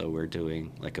hardcore. So we're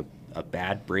doing like a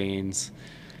Bad Brains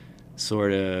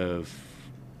sort of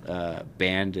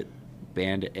band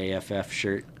AFF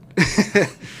shirt.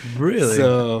 Really?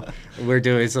 So we're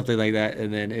doing something like that.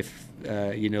 And then if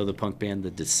you know the punk band The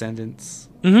Descendants,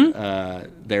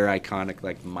 they're iconic,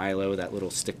 like Milo, that little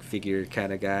stick figure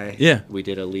kind of guy. Yeah. We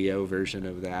did a Leo version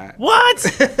of that.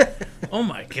 What? Oh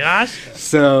my gosh.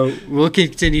 So we'll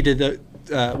continue to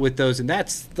with those, and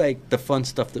that's like the fun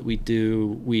stuff that we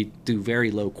do. We do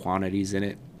very low quantities in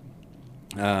it,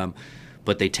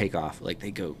 but they take off. Like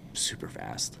they go super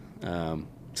fast.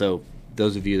 So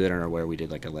those of you that aren't aware, we did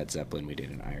like a Led Zeppelin, we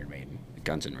did an Iron Maiden,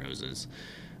 Guns N' Roses.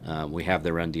 We have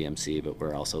the Run DMC, but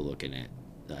we're also looking at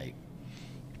like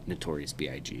Notorious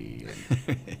B.I.G.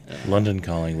 and, London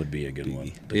Calling would be a good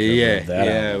one.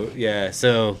 Yeah.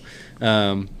 So,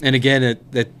 and again,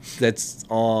 that's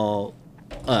all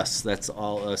us. That's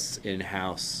all us in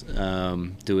house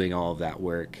doing all of that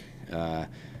work.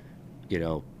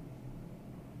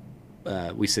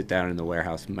 We sit down in the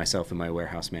warehouse, myself and my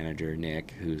warehouse manager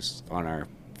Nick, who's on our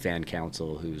fan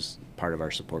council, who's part of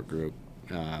our support group.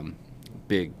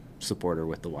 Big supporter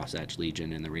with the Wasatch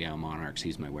Legion and the Real Monarchs.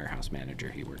 He's my warehouse manager.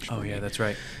 He works for me. Oh yeah, that's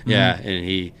right. Yeah, and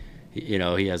he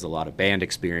has a lot of band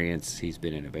experience. He's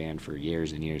been in a band for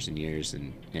years and years and years,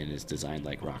 and has designed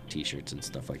like rock T-shirts and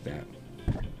stuff like that.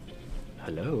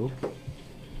 Hello.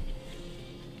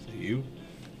 Is it you?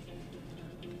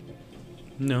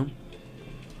 No.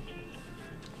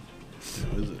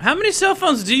 No, is it? How many cell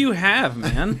phones do you have,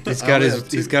 man? He's got have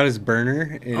two. he's got his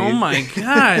burner. And Oh my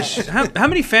gosh. How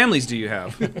many families do you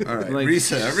have? All right, Like,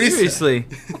 reset. Seriously.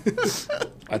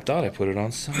 I thought I put it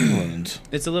on silent.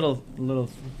 It's a little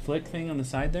flick thing on the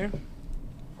side there.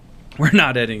 We're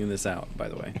not editing this out, by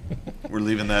the way. We're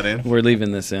leaving that in. We're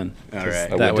leaving this in. All right.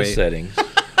 I That went way- to settings,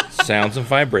 sounds and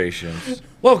vibrations.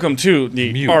 Welcome to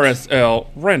the Mute. RSL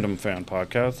Random Fan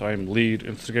Podcast. I am lead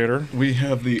instigator. We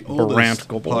have the Brant oldest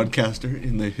Goble. podcaster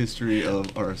in the history of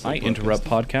RSL. I interrupt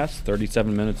podcasts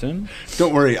 37 minutes in.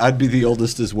 Don't worry, I'd be the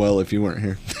oldest as well if you weren't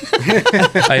here.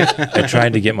 I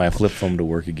tried to get my flip phone to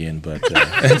work again, but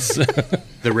it's,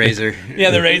 The Razor. Yeah,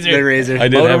 the Razor. The Razor. I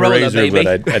did have a Motorola, Razor, baby.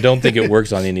 but I don't think it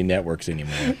works on any networks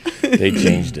anymore. They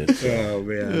changed it. Oh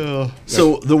man.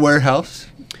 So the warehouse.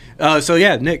 So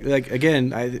yeah, Nick. Like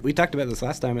again, we talked about this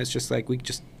last time. It's just like we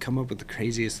just come up with the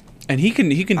craziest. And he can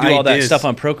do all that Ideas. stuff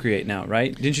on Procreate now,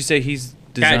 right? Didn't you say he's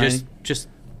designing? Yeah, just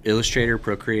Illustrator,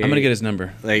 Procreate. I'm gonna get his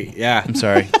number. Like yeah. I'm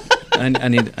sorry. I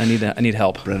need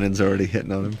help. Brennan's already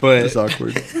hitting on him. But- It's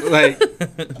awkward. Like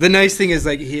the nice thing is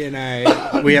like he and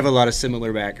I, we have a lot of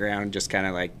similar background. Just kind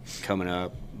of like coming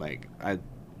up. Like I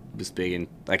was big in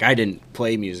like I didn't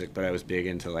play music, but I was big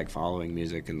into like following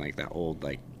music and like that old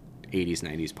like 80s,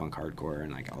 90s punk hardcore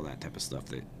and like all that type of stuff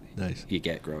that Nice. you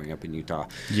get growing up in Utah.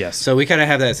 Yes. So we kind of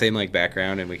have that same like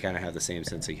background and we kind of have the same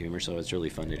sense of humor. So it's really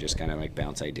fun to just kind of like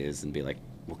bounce ideas and be like,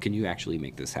 well, can you actually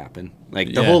make this happen?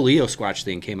 Like the Yeah. whole Leo Squatch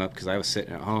thing came up because I was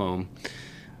sitting at home,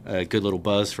 a good little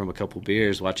buzz from a couple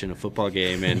beers watching a football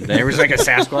game, and there was like a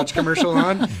Sasquatch commercial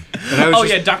on. And I was Oh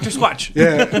just, yeah, Dr. Squatch.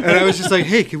 yeah. And I was just like,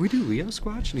 hey, can we do Leo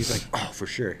Squatch? And he's like, oh, for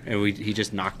sure. And he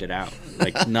just knocked it out,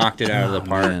 like knocked it out of the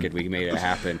park, man. and we made it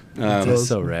happen. That's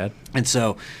so rad. And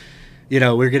so,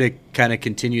 we're going to kind of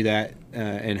continue that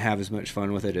and have as much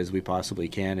fun with it as we possibly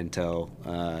can until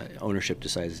ownership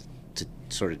decides to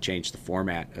sort of change the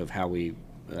format of how we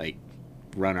like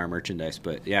run our merchandise.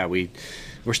 But yeah,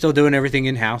 we're still doing everything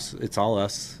in house. It's all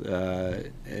us,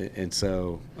 and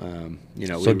so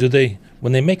So do they,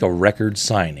 when they make a record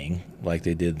signing, like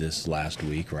they did this last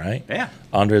week, right? Yeah.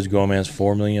 Andres Gomez,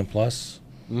 4 million plus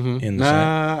in the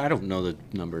sign. I don't know the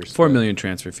numbers. $4 but million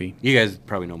transfer fee. You guys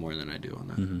probably know more than I do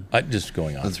on that. Just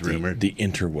going on That's rumored. the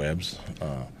interwebs.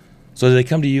 So do they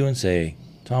come to you and say,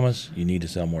 Thomas, you need to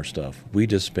sell more stuff. We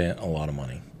just spent a lot of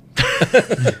money.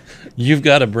 You've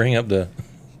got to bring up the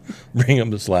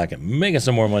slack and make us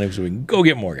some more money so we can go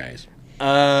get more guys.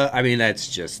 I mean, that's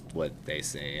just what they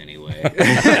say anyway.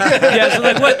 Yeah, so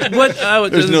like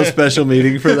what There's no special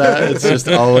meeting for that. It's just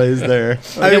always there.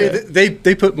 I mean,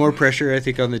 they put more pressure, I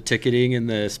think, on the ticketing and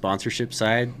the sponsorship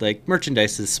side. Like,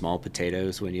 merchandise is small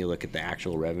potatoes when you look at the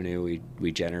actual revenue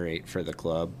we generate for the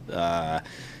club.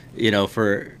 You know,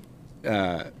 for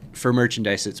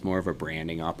merchandise, it's more of a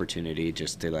branding opportunity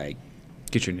just to, like,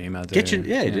 get your name out there.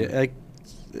 Like,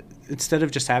 instead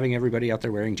of just having everybody out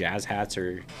there wearing Jazz hats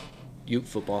or Ute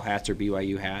football hats or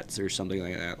BYU hats or something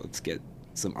like that, let's get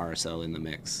some RSL in the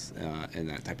mix and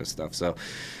that type of stuff. So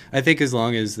I think as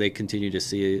long as they continue to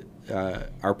see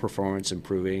our performance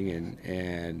improving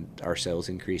and our sales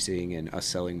increasing and us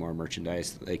selling more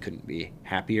merchandise, they couldn't be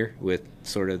happier with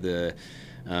sort of the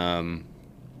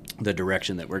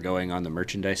direction that we're going on the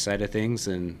merchandise side of things.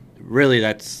 And really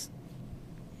that's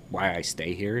why I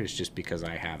stay here, is just because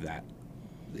I have that,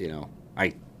 you know,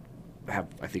 I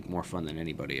think more fun than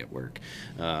anybody at work,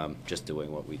 just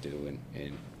doing what we do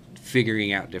and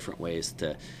figuring out different ways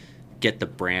to get the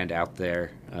brand out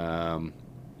there and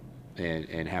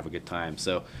have a good time.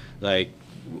 So, like,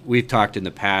 we've talked in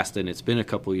the past, and it's been a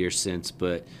couple years since,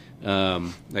 but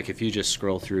like if you just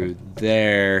scroll through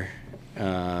there,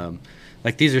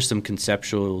 like these are some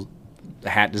conceptual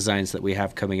hat designs that we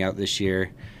have coming out this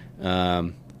year.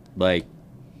 Like,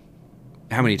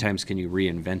 how many times can you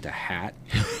reinvent a hat?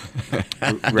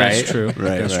 Right? That's true.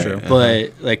 Right. True.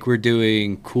 But like, we're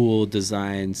doing cool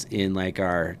designs in like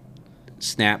our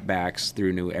snapbacks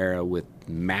through New Era with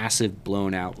massive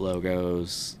blown out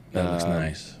logos. That looks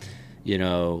nice. You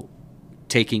know,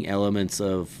 taking elements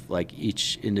of like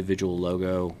each individual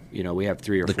logo. You know, we have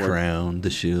 3 or 4. The crown, the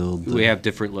shield. We have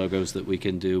different logos that we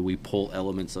can do. We pull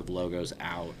elements of logos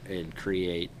out and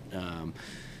create,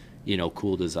 you know,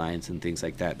 cool designs and things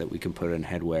like that we can put in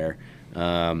headwear.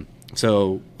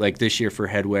 So like this year for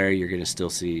headwear, you're going to still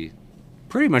see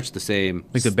pretty much the same,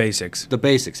 Like the basics.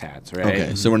 hats, right?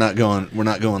 Okay, so we're not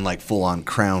going like full on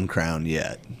crown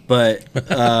yet. But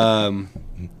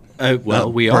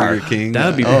well, we are. Burger King. That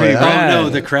would be oh, pretty yeah. rad. Oh no,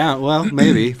 the crown. Well,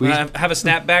 maybe we Have a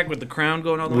snapback with the crown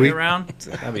going all the way around.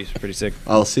 That'd be pretty sick.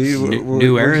 I'll see.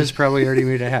 New Era has probably already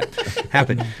made it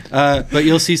happen. But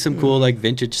you'll see some cool like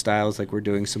vintage styles. Like we're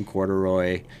doing some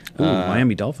corduroy. Ooh,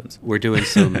 Miami Dolphins. We're doing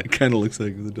some. It kind of looks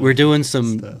like the We're doing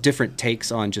some stuff. different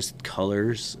takes on just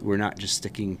colors. We're not just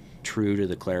sticking true to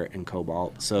the claret and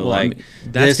cobalt. So Well, I like mean,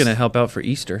 that's this- going to help out for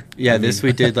Easter. Yeah, this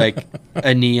we did like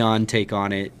a neon take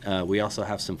on it. We also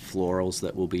have some florals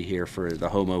that will be here for the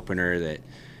home opener. That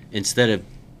instead of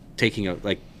taking a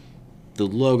like, the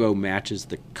logo matches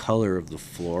the color of the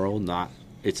floral.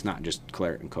 It's not just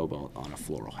claret and cobalt on a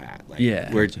floral hat. Like,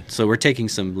 Yeah. we're taking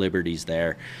some liberties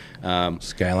there.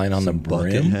 Skyline on the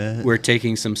bucket brim. hat. We're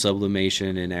taking some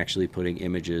sublimation and actually putting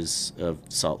images of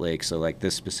Salt Lake. So like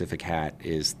this specific hat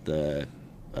is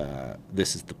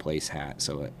this is the place hat.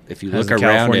 So if you Has look the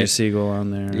around California it, seagull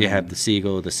on there. you have the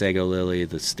seagull, the sago lily,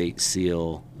 the state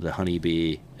seal, the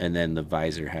honeybee, and then the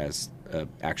visor has an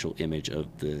actual image of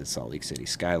the Salt Lake City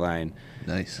skyline.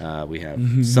 Nice. We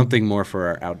have something more for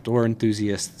our outdoor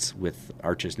enthusiasts with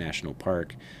Arches National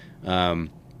Park.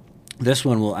 This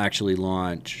one will actually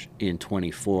launch in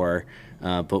 24,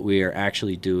 but we are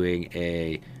actually doing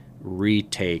a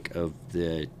retake of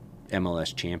the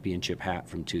MLS Championship hat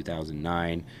from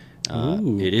 2009.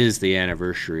 It is the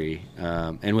anniversary,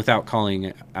 and without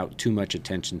calling out too much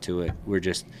attention to it, we're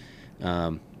just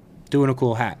doing a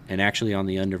cool hat. And actually on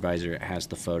the undervisor, it has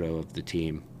the photo of the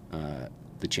team,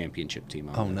 the championship team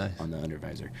on the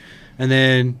undervisor. And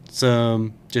then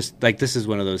some, just like, this is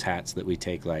one of those hats that we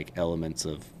take like elements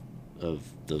of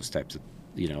those types of,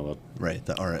 you know, Right,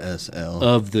 the RSL.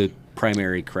 of the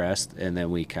primary crest, and then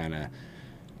we kind of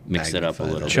mix it up a Magnify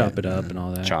little that. bit. Chop it up and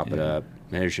all that. Chop it yeah. up.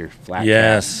 There's your flat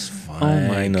Yes, Oh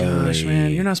my gosh, finally.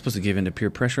 man! You're not supposed to give in to peer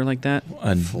pressure like that.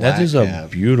 That is a cap.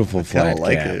 beautiful I kind flat of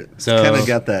like cap. it. It's So, kind of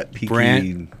got that peaky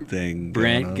Brent- thing. going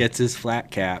Brent on. gets his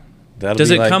flat cap. That'll Does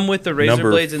be it like come with the razor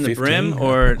number blades in the 15? brim,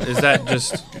 or is that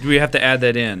just? Do we have to add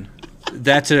that in?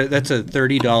 That's a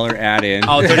 $30 add-in.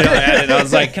 Oh, $30 added. I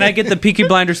was like, can I get the Peaky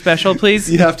Blinder special,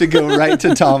 please? You have to go right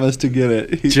to Thomas to get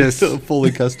it. He Just- just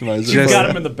fully customized it. just- for Got you.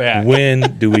 him in the back.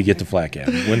 When do we get the flat cap?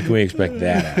 When can we expect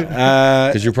that out?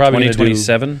 Because you're probably going to do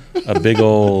 2027. a big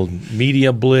old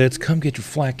media blitz. Come get your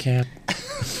flat cap.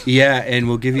 Yeah, and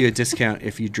we'll give you a discount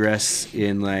if you dress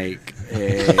in like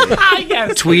a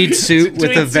Yes. tweed suit with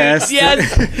a Tweed suit, vest.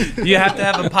 Yes. You have to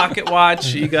have a pocket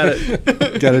watch. You got to.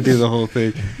 Got to do the whole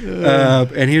thing.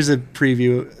 And here's a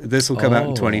preview. This will come out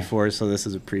in Oh. 24, so this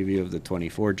is a preview of the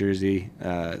 24 jersey.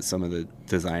 Some of the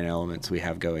design elements we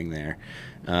have going there.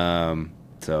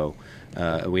 So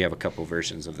we have a couple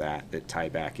versions of that tie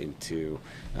back into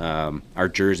our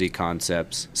jersey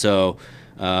concepts. So,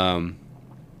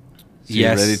 You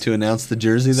ready to announce the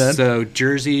jersey then? So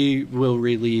jersey will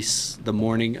release the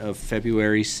morning of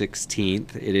February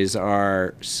 16th. It is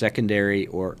our secondary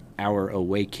or our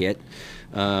away kit.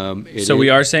 So we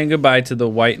are saying goodbye to the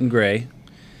white and gray.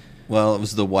 Well, it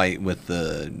was the white with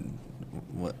the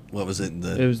what was it?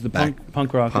 It was the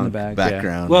punk rock in the back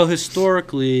background. Well,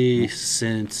 historically,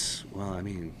 since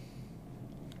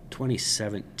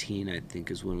 2017, I think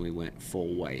is when we went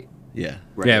full white. Yeah.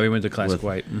 Right. Yeah, we went to classic With-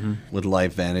 white. Mm-hmm. With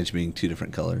Live Vantage being 2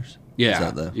 different colors. Yeah, Is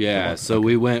that the one? so Okay.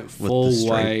 we went With full the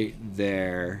stripe. white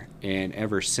there, and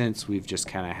ever since we've just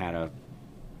kind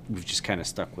of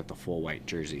stuck with the full white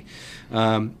jersey,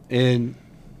 and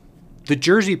the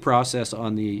jersey process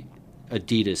on the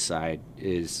Adidas side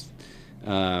is.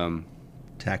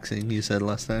 Taxing, you said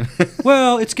last time.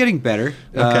 Well, it's getting better.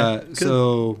 Okay, good.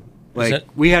 So, like, it-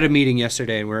 we had a meeting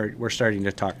yesterday, and we're starting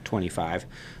to talk 25,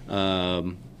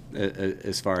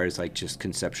 as far as like just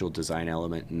conceptual design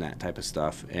element and that type of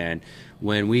stuff. And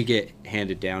when we get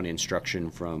handed down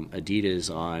instruction from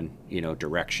Adidas on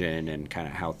direction and kind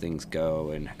of how things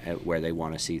go and where they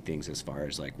want to see things as far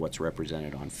as like what's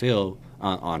represented on field.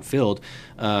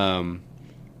 Can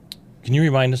you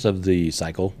remind us of the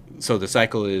cycle? So the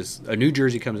cycle is a new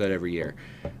jersey comes out every year.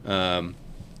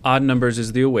 Odd numbers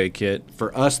is the away kit.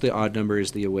 For us, the odd number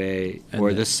is the away And or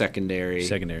the the secondary.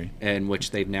 Secondary. And which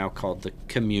they've now called the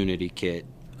community kit.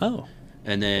 Oh.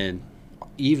 And then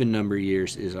even number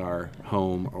years is our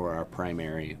home or our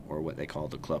primary or what they call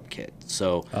the club kit.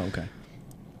 So Oh, okay.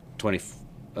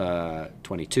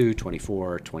 22,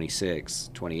 24, 26,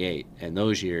 28. And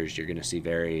those years you're going to see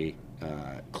very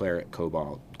claret,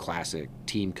 cobalt, classic,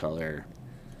 team color.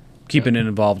 Keeping it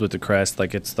involved with the crest,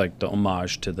 like it's like the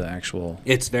homage to the actual.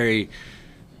 It's very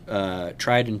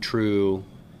tried and true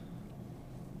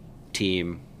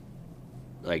team.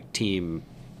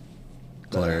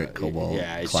 Claret, cobalt,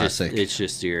 Yeah, it's classic.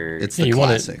 just your. It's Yeah, the you want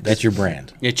classic. it. That's your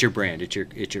brand. It's your brand. It's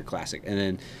your classic. And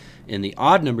then in the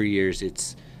odd number years,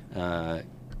 it's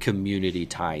community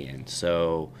tie-in.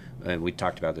 So we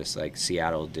talked about this. Like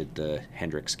Seattle did the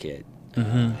Hendrix kit.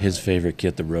 His favorite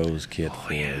kit, the Rose kit.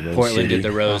 For Rose Portland City. did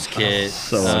the Rose kit.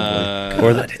 so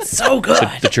Or the, It's so good.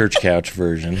 the church couch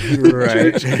version.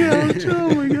 Right.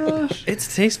 Oh my gosh.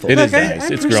 It's tasteful. It is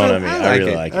nice. It's grown on me. I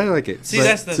really it. like I it. like it. See, But-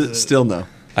 that's the Still no.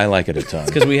 I like it a ton.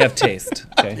 because we have taste.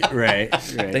 Okay. right.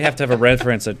 They have to have a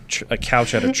reference a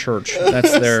couch at a church.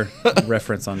 That's their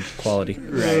reference on quality.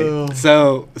 Right.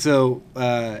 So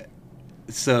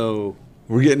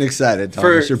We're getting excited,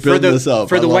 Thomas. You're building this up.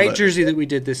 For I the love white it. jersey that we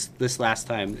did this last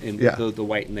time, in Yeah. the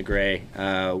white and the gray,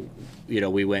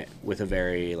 we went with a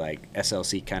very like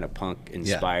SLC kind of punk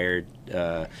inspired.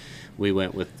 We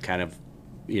went with kind of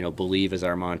believe as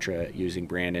our mantra, using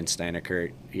Brandon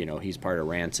Steinekert. He's part of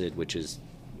Rancid, which is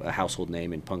a household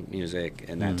name in punk music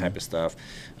and that type of stuff.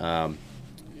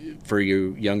 For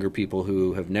you younger people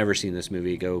who have never seen this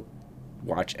movie, go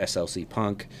watch SLC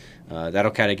Punk. That'll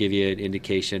kind of give you an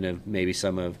indication of maybe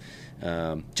some of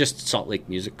just Salt Lake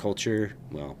music culture,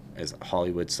 well, as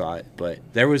Hollywood saw it. But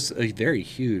there was a very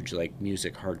huge like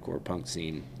music hardcore punk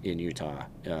scene in Utah,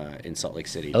 in Salt Lake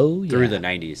City, Oh, through yeah. the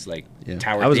 90s, like Yeah.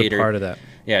 Tower I was Theater. a part of that.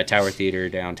 Yeah, Tower Theater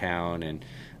downtown, and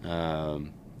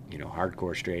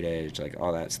hardcore straight edge, like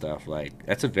all that stuff. Like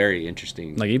that's a very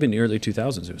interesting. Like even the early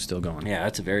 2000s, it was still going. Yeah,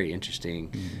 that's a very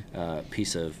interesting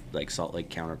piece of like Salt Lake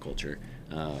counterculture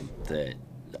that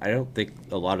I don't think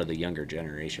a lot of the younger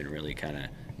generation really kind of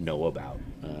know about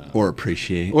Or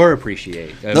appreciate.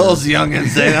 appreciate. Those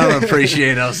youngins, they don't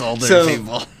appreciate us older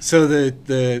people. So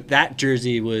that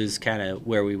jersey was kind of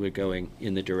where we were going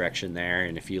in the direction there,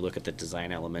 and if you look at the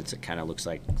design elements, it kind of looks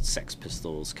like Sex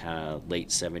Pistols, kind of late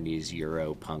 '70s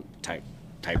Euro punk type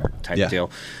Yeah. deal.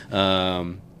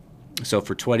 So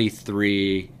for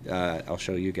 23, I'll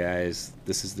show you guys.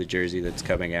 This is the jersey that's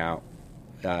coming out.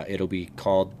 It'll be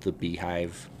called the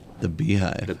Beehive. The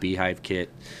Beehive. The Beehive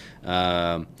kit.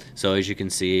 So as you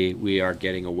can see, we are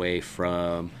getting away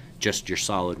from just your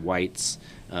solid whites.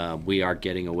 We are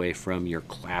getting away from your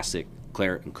classic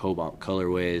claret and cobalt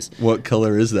colorways. What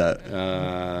color is that?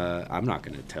 I'm not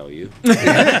going to tell you.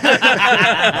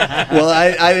 Well,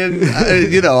 I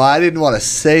didn't want to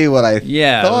say what I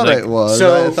Yeah, thought like- it was.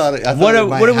 So, I thought it What might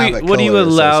are have we? a What are you color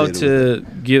allowed associated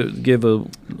with to give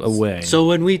away? So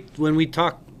when we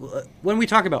talk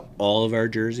about all of our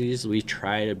jerseys, we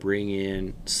try to bring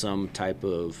in some type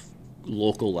of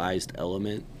localized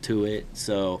element to it.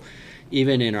 So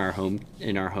even in our home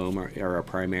or our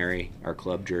primary, our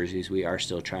club jerseys, we are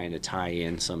still trying to tie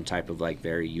in some type of like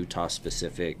very Utah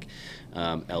specific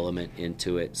element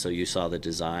into it. So you saw the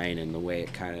design and the way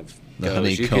it kind of The goes.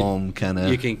 honeycomb kind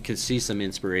of. You can see some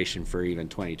inspiration for even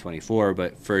 2024,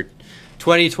 but for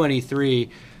 2023,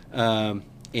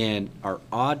 and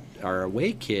our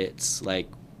away kits, like,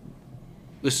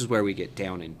 this is where we get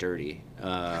down and dirty,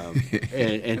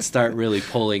 and start really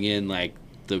pulling in like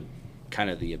the kind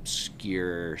of the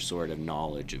obscure sort of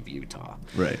knowledge of Utah.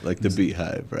 Right, like the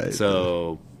beehive, right?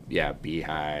 So yeah,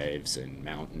 beehives and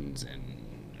mountains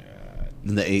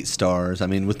and the 8 stars. I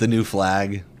mean, with the new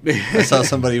flag, I saw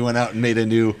somebody went out and made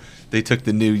they took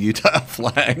the new Utah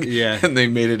flag, Yeah. and they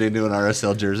made it into an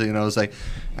RSL jersey, and I was like,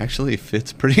 actually, it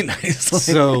fits pretty nicely.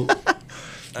 so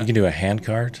You can do a hand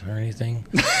cart or anything.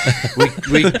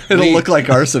 It'll look like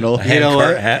Arsenal. A hand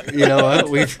cart hat. You know what?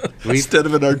 We've Instead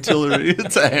of an artillery,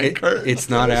 it's a hand cart. it's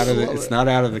not out of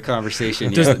the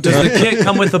conversation Does yet. the kit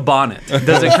come with a bonnet?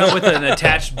 Does it come with an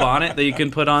attached bonnet that you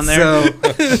can put on there? So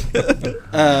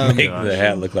Make the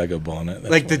hat look like a bonnet.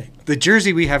 That's like funny. the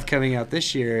jersey we have coming out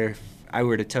this year, if I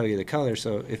were to tell you the color,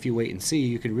 so if you wait and see,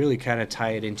 you could really kind of tie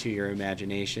it into your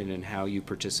imagination and how you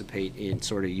participate in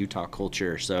sort of Utah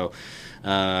culture. So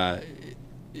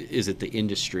is it the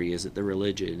industry? Is it the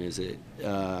religion? Is it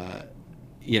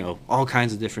all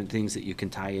kinds of different things that you can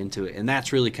tie into it? And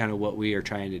that's really kind of what we are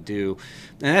trying to do,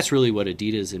 and that's really what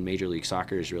Adidas and Major League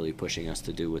Soccer is really pushing us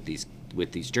to do with these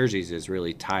jerseys, is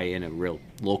really tie in a real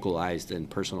localized and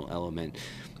personal element,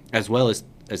 as well as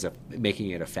making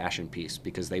it a fashion piece,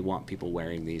 because they want people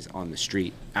wearing these on the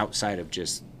street outside of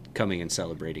just coming and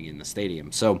celebrating in the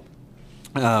stadium. So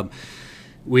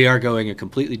we are going a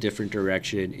completely different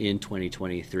direction in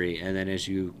 2023. And then, as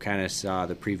you kind of saw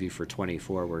the preview for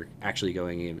 24, we're actually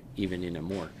going even in a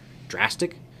more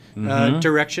drastic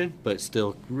direction, but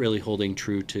still really holding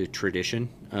true to tradition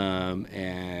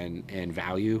and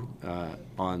value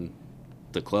on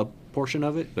the club portion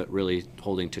of it, but really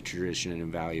holding to tradition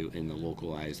and value in the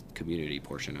localized community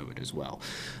portion of it as well.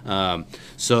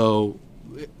 So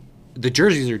the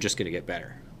jerseys are just going to get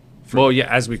better. Well,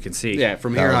 yeah, as we can see. Yeah,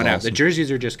 from That here was on out, awesome. the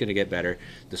jerseys are just going to get better.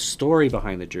 The story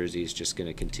behind the jersey is just going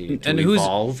to continue to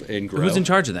evolve and grow. Who's in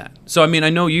charge of that? So, I mean, I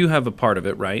know you have a part of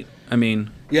it, right? I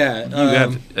mean, Yeah, you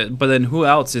have, but then who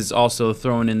else is also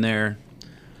thrown in there?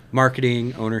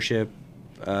 marketing, ownership,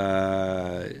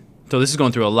 So this is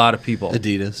going through a lot of people.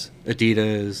 Adidas.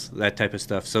 Adidas, that type of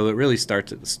stuff. So it really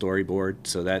starts at the storyboard.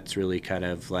 So that's really kind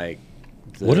of like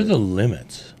What are the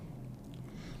limits?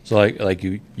 So like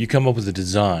you come up with a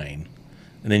design,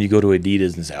 and then you go to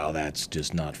Adidas and say, oh, that's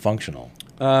just not functional.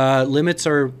 limits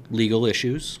are legal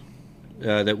issues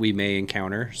that we may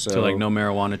encounter. So, So like no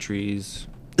marijuana trees.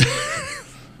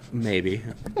 maybe.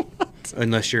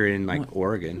 Unless you're in like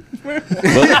Oregon. How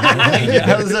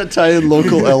does that tie in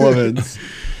local elements?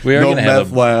 We are No going to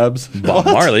have meth a labs. Bob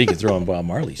Marley. You can throw in Bob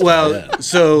Marley stuff. Well, yeah.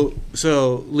 so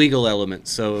legal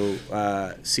elements. So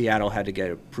Seattle had to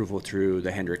get approval through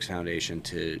the Hendricks Foundation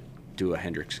to do a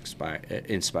Hendricks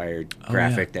inspired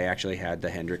graphic. yeah. They actually had the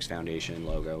Hendricks Foundation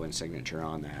logo and signature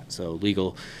on that. So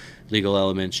legal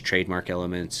elements, trademark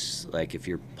elements. Like if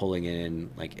you're pulling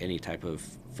in like any type of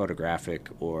photographic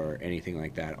or anything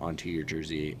like that onto your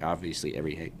jersey, obviously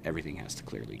everything has to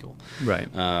clear legal. Right.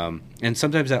 And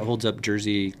sometimes that holds up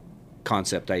jersey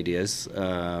concept ideas.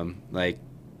 We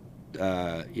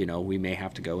may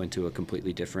have to go into a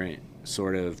completely different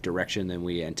sort of direction than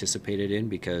we anticipated in,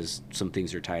 because some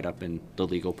things are tied up in the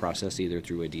legal process, either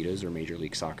through Adidas or Major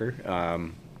League Soccer,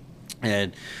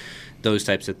 and those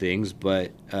types of things.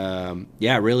 But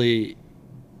really.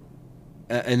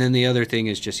 And then the other thing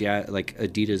is just, like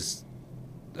Adidas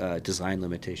design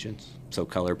limitations, so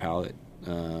color palette.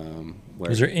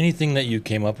 Is there anything that you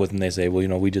came up with and they say,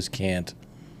 well, we just can't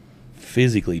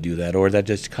physically do that, or that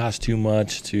just costs too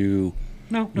much to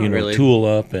not really. tool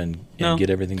up and No. get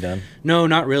everything done? No,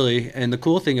 not really. And the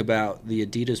cool thing about the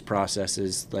Adidas process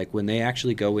is, like, when they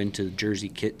actually go into jersey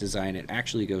kit design, it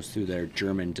actually goes through their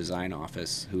German design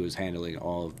office, who is handling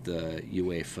all of the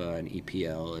UEFA and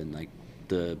EPL and like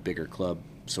the bigger club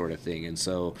sort of thing. And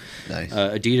so Nice.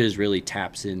 Adidas really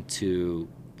taps into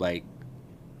like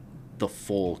the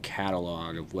full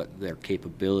catalog of what their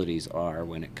capabilities are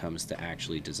when it comes to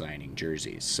actually designing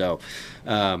jerseys. So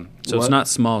It's not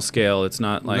small scale. It's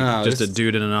not like No, just a it's-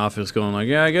 dude in an office going like,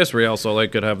 yeah, I guess Real Salt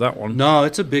Lake could have that one. No,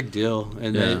 it's a big deal.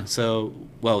 And Yeah.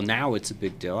 then, now it's a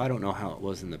big deal. I don't know how it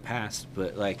was in the past,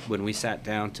 but like when we sat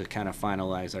down to kind of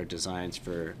finalize our designs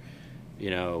for,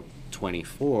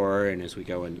 24, and as we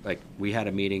go in, like, we had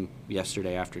a meeting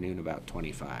yesterday afternoon about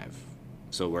 25.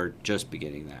 So we're just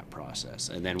beginning that process.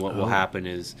 And then what will happen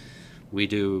is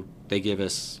they give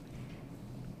us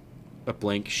a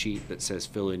blank sheet that says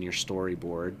fill in your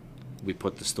storyboard. we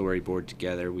put the storyboard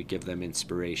together, we give them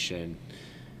inspiration,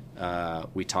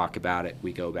 we talk about it,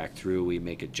 we go back through, we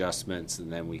make adjustments,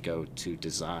 and then we go to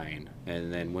design.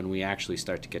 And then when we actually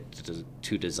start to get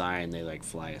to design, they like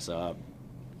fly us up,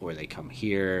 or they come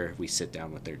here, we sit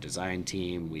down with their design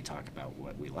team, we talk about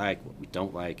what we like, what we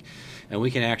don't like, and we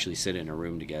can actually sit in a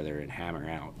room together and hammer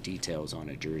out details on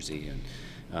a jersey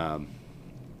and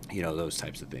those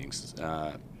types of things.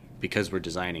 Because we're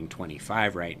designing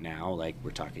 25 right now, like we're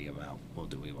talking about, well,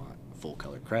 do we want full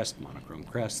color crest, monochrome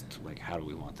crest? Like, how do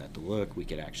we want that to look? We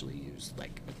could actually use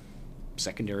like a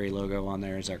secondary logo on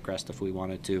there as our crest if we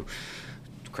wanted to.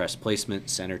 Crest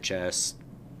placement, center chest,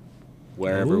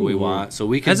 wherever we want. So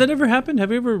we can. Has that ever happened?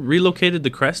 Have you ever relocated the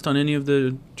crest on any of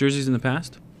the jerseys in the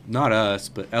past? Not us,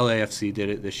 but LAFC did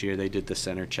it this year. They did the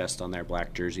center chest on their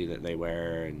black jersey that they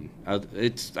wear, and I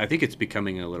think it's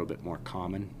becoming a little bit more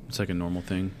common. It's like a normal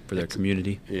thing for their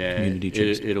community. Yeah, community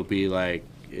chest. It'll be like.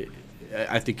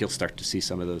 I think you'll start to see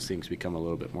some of those things become a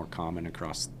little bit more common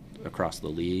across the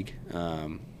league,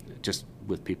 just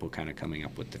with people kind of coming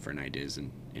up with different ideas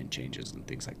and changes and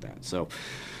things like that. So,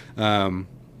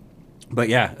 but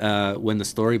yeah, when the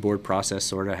storyboard process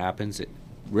sort of happens, it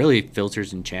really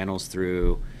filters and channels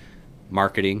through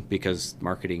marketing, because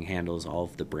marketing handles all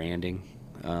of the branding.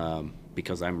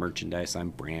 Because I'm merchandise, I'm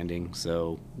branding.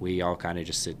 So we all kind of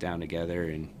just sit down together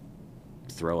and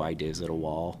throw ideas at a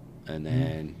wall, and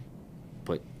then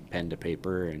put pen to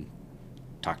paper and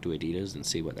talk to Adidas and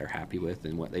see what they're happy with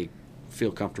and what they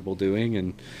feel comfortable doing,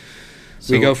 and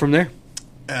we go from there.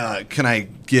 Can I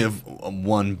give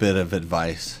one bit of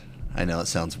advice? I know it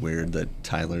sounds weird that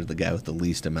Tyler, the guy with the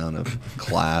least amount of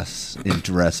class in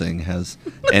dressing, has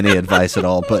any advice at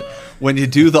all. But when you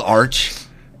do the arch,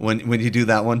 when you do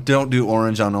that one, don't do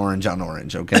orange on orange on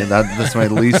orange, okay? That's my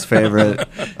least favorite of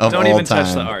all time. Don't even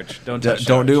touch the arch.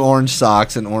 Don't do orange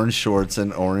socks and orange shorts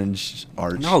and orange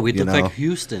arch. No, we look like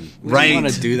Houston. We right. don't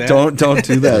want to do that. Don't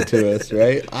do that to us,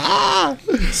 right?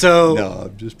 So no,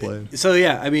 I'm just playing. So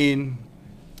yeah, I mean,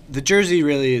 the jersey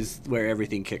really is where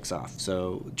everything kicks off.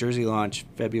 So jersey launch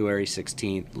February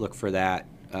 16th. Look for that.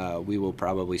 We will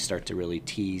probably start to really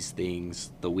tease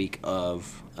things the week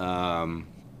of.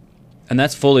 And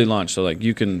that's fully launched, so like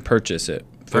you can purchase it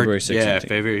February 16th. Yeah,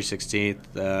 February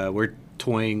 16th. We're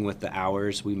toying with the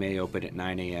hours. We may open at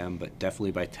 9 a.m., but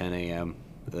definitely by 10 a.m.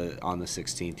 On the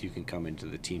 16th, you can come into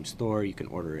the team store. You can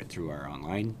order it through our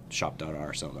online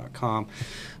shop.rsl.com.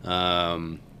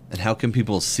 And how can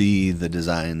people see the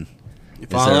design? Is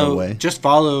there a way? Just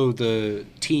follow the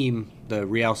team, the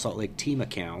Real Salt Lake team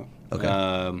account. Okay.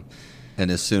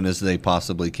 And as soon as they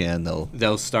possibly can,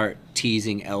 they'll start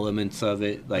teasing elements of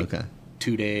it, like okay.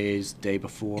 2 days, day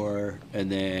before,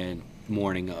 and then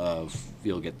morning of,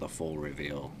 you'll get the full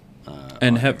reveal.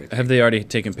 And have they already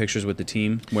taken pictures with the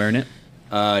team wearing it?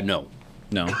 No.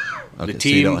 No. Okay, The team. so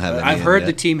you don't have any I've in heard yet.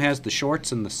 the team has the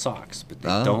shorts and the socks, but they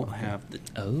don't have the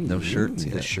no shirts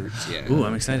the yet. shirts yet. Ooh,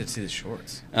 I'm excited to see the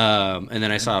shorts. And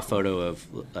then I saw a photo of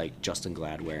like Justin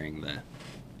Glad wearing the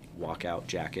walkout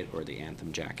jacket or the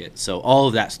anthem jacket. So all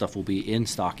of that stuff will be in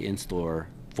stock in store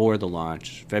for the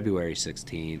launch February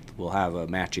 16th. We'll have a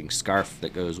matching scarf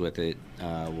that goes with it.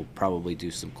 We'll probably do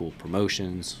some cool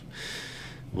promotions.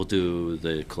 We'll do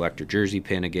the collector jersey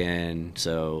pin again.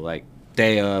 So like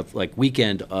day of, like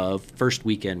weekend of, first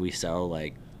weekend we sell,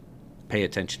 like pay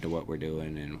attention to what we're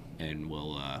doing, and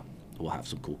we'll have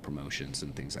some cool promotions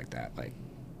and things like that. Like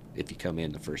if you come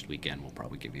in the first weekend, we'll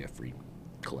probably give you a free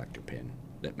collector pin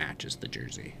that matches the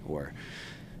jersey, or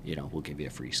we'll give you a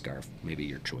free scarf, maybe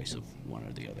your choice of one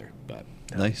or the other. But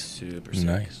Nice. Super sick.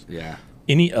 Nice. yeah.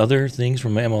 Any other things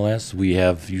from MLS? We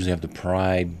usually have the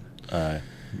Pride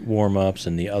warm-ups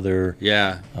and the other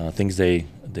things they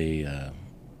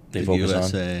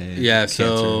focus on. Yeah,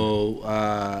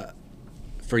 so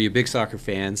for you big soccer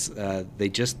fans, they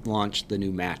just launched the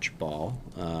new match ball.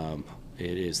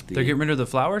 It is They're getting rid of the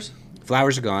flowers?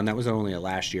 flowers are gone. That was only a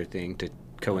last year thing to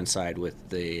coincide with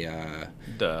the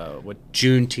What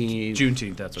Juneteenth.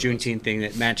 Juneteenth? That's what it was. Juneteenth thing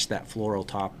that matched that floral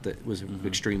top that was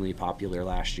extremely popular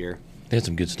last year. They had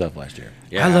some good stuff last year.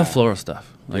 Yeah. I love floral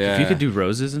stuff. Like if you Yeah. could do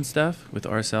roses and stuff with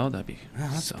RSL, that'd be. Oh,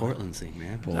 that's so- Portland's thing,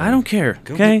 man. I don't care.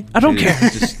 Go Okay, get- I don't care.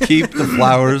 Just keep the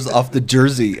flowers off the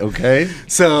jersey, okay?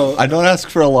 So I don't ask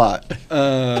for a lot.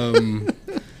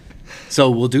 So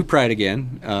we'll do Pride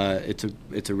again.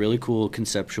 It's a really cool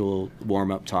conceptual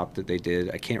warm up top that they did.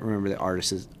 I can't remember the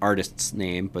artist's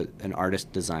name, but an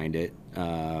artist designed it,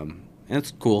 and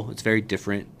it's cool. It's very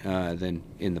different than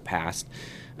in the past.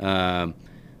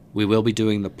 We will be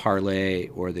doing the parlay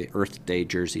or the Earth Day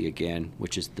jersey again,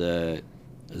 which is the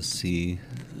A sea.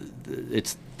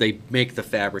 They make the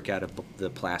fabric out of the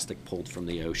plastic pulled from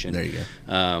the ocean. There you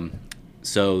go.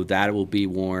 So that will be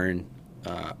worn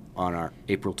on our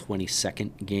April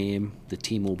 22nd game. The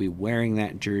team will be wearing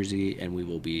that jersey, and we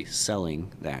will be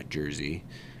selling that jersey.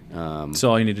 So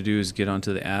all you need to do is get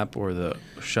onto the app or the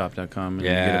shop.com and you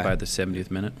get it by the 70th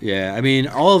minute. Yeah, I mean,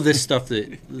 all of this stuff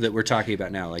that we're talking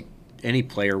about now, like any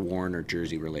player worn or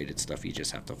jersey related stuff, you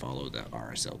just have to follow the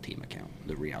RSL team account,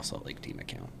 the Real Salt Lake team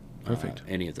account. Perfect.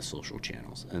 Any of the social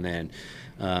channels. And then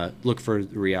look for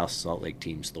the Real Salt Lake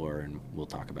team store, and we'll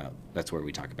talk about, that's where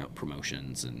we talk about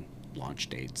promotions and launch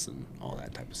dates and all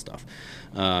that type of stuff.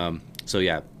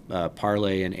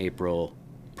 Parlay in April,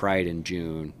 Pride in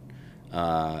June.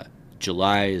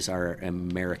 July is our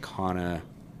Americana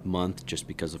month just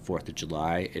because of 4th of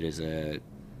July. It is a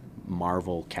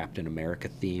Marvel Captain America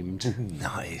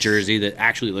themed jersey that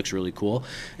actually looks really cool.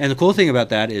 And the cool thing about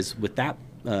that is with that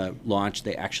launch,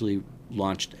 they actually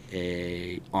launched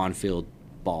a on-field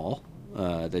ball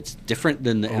that's different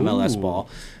than the MLS ball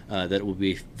that will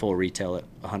be full retail at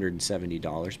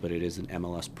 $170, but it is an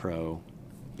MLS Pro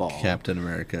ball. Captain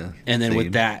America. And then theme.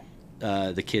 with that,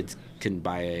 the kids can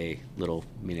buy a little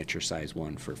miniature size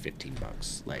one for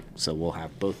 $15. So we'll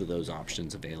have both of those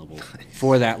options available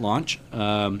for that launch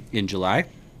in July.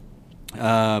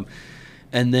 And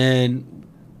then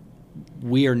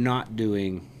we are not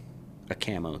doing a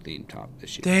camo theme top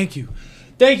this year. Thank you.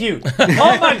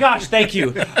 Oh my gosh, thank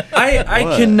you. I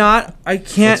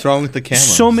can't. What's wrong with the camo?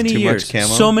 So many Too years. much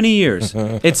camo? So many years.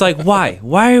 It's like, why?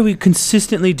 Why are we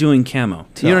consistently doing camo?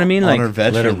 You know what I mean? Honor Like,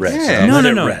 veterans. Let it rest. Yeah. no. Let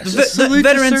it rest. The Salute to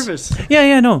veterans. service.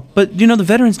 Yeah, no. But the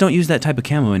veterans don't use that type of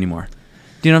camo anymore.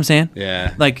 Do you know what I'm saying?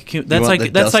 Yeah. Like that's want the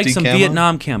like dusty some camo?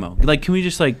 Vietnam camo. Like, can we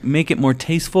just like make it more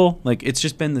tasteful? Like, it's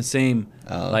just been the same,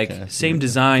 okay. same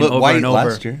design But over white and over.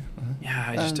 last year. Yeah,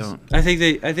 I just don't. I think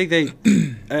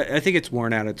it's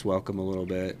worn out its welcome a little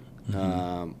bit.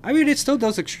 I mean, it still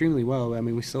does extremely well. I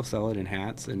mean, we still sell it in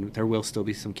hats, and there will still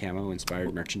be some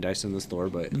camo-inspired merchandise in the store.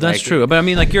 But That's true. But I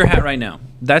mean, like your hat right now,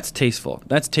 that's tasteful.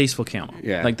 That's tasteful camo.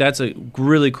 Yeah. Like, that's a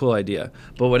really cool idea.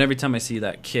 But every time I see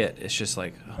that kit, it's just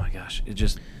like, oh my gosh, it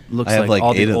just looks I have like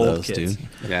all 8 the of old those, kits. dude.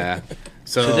 Yeah.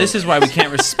 So this is why we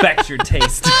can't respect your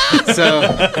taste.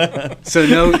 so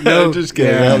no. I'm just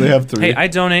kidding. Yeah. I only have 3. Hey, I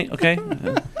donate. Okay.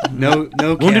 No.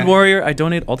 Wounded Warrior, I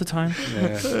donate all the time.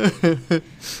 Yeah.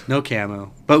 No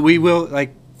camo, but we will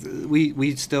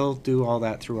we still do all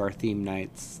that through our theme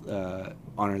nights.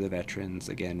 Honor the veterans.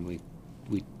 Again,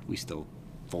 we still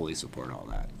fully support all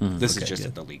that. This is just good.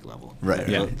 at the league level. Right.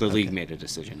 The, Yeah. the league made a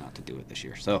decision not to do it this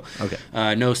year. So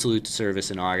Okay. no salute to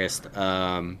service in August.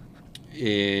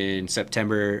 In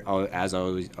September, as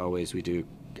always we do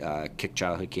kick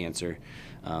childhood cancer.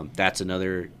 That's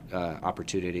another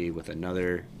opportunity with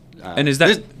another. And is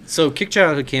that so? Kick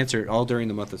childhood cancer. All during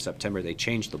the month of September, they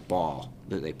changed the ball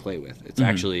that they play with. It's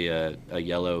actually a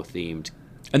yellow themed.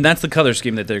 and that's the color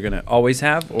scheme that they're gonna always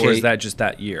have, or Okay. is that just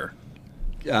that year?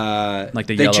 Like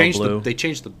the they yellow, change blue? they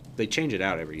change it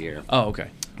out every year. Oh, okay.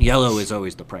 Yellow is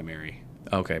always the primary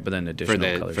Okay, but then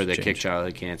additional colors for the change. kick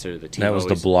childhood cancer. The team That was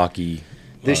the always- blocky,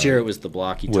 This year it was the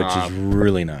blocky which top. is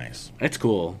really nice. It's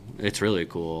cool. It's really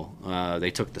cool. They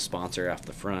took the sponsor off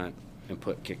the front and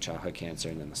put Kick Childhood Cancer,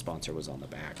 and then the sponsor was on the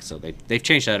back. So they've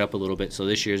changed that up a little bit. So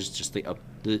this year's just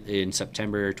in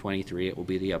September 23, it will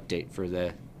be the update for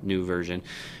the new version.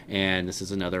 And this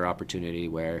is another opportunity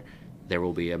where there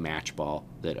will be a match ball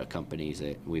that accompanies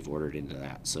it. We've ordered into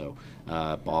that. So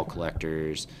ball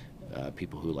collectors,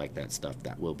 people who like that stuff,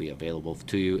 that will be available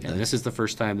to you. And this is the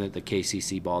first time that the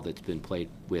KCC ball that's been played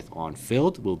with on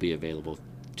field will be available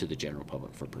to the general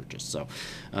public for purchase. So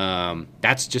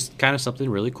that's just kind of something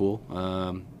really cool.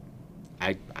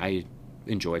 I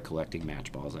enjoy collecting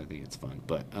match balls. I think it's fun.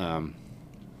 But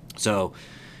so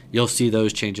you'll see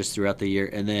those changes throughout the year.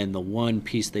 And then the one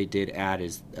piece they did add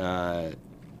is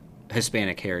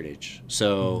Hispanic heritage.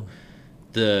 So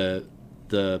the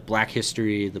Black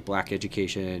History, the Black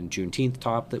Education Juneteenth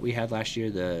top that we had last year,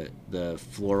 the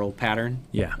floral pattern,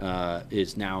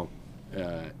 is now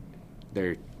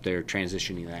they're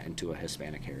transitioning that into a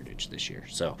Hispanic heritage this year.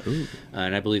 So,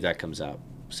 and I believe that comes out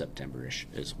September-ish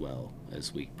as well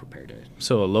as we prepare to.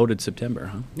 So a loaded September,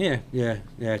 huh? Yeah.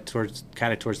 Towards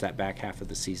that back half of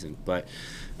the season, but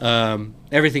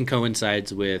everything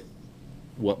coincides with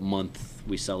what month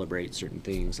we celebrate certain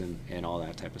things and all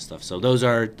that type of stuff. So those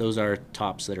are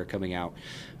tops that are coming out.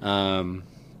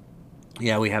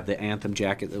 We have the Anthem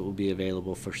jacket that will be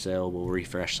available for sale. We'll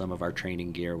refresh some of our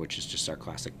training gear, which is just our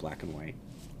classic black and white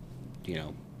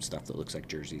stuff that looks like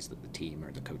jerseys that the team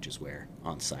or the coaches wear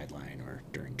on the sideline or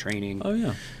during training. Oh,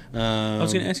 yeah. I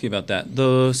was going to ask you about that.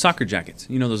 The soccer jackets,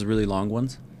 those really long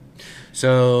ones?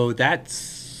 So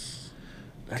that's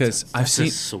I've seen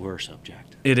a sore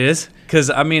subject. It is? Because,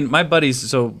 my buddies,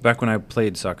 so back when I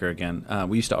played soccer again,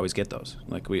 we used to always get those.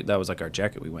 That was like our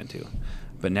jacket we went to.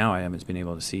 But now I haven't been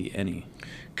able to see any.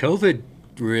 COVID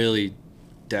really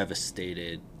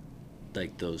devastated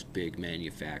like those big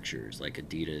manufacturers like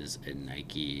Adidas and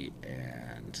Nike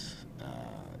and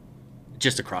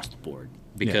just across the board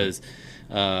because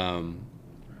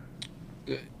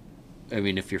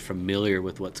if you're familiar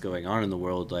with what's going on in the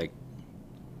world, like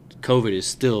COVID is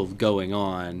still going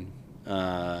on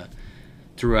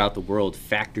throughout the world.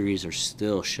 Factories are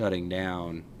still shutting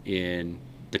down in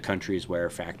the countries where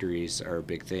factories are a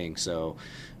big thing. So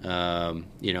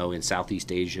in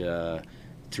Southeast Asia,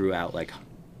 throughout like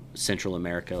Central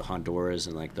America, Honduras,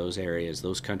 and like those areas,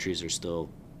 those countries are still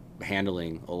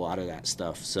handling a lot of that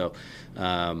stuff. So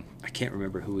I can't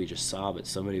remember who we just saw, but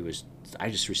I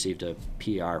just received a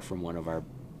PR from one of our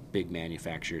big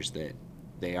manufacturers that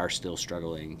they are still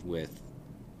struggling with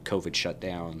COVID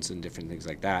shutdowns and different things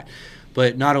like that.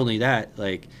 But not only that,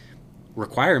 like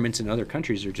requirements in other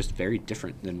countries are just very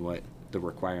different than what the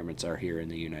requirements are here in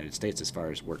the United States as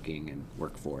far as working and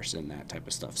workforce and that type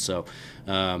of stuff. So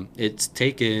it's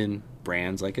taken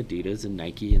brands like Adidas and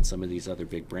Nike and some of these other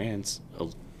big brands a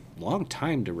long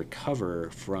time to recover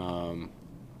from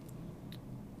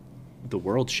the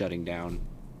world shutting down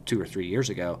 2 or 3 years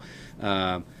ago.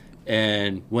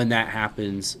 And when that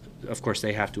happens, of course,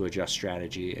 they have to adjust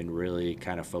strategy and really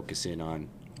kind of focus in on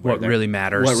what really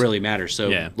matters. What really matters.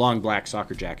 So long black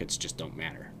soccer jackets just don't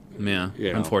matter. Yeah,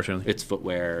 unfortunately. It's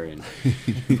footwear and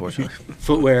unfortunately.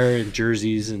 Footwear and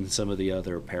jerseys and some of the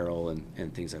other apparel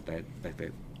and things like that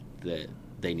that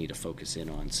they need to focus in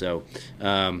on. So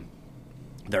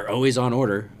they're always on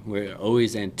order. We're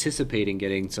always anticipating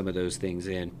getting some of those things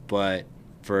in, but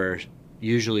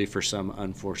usually for some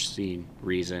unforeseen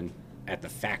reason at the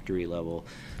factory level,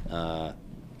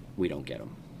 we don't get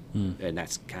them. And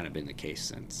that's kind of been the case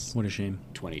since what a shame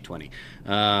 2020.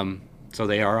 So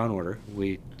they are on order.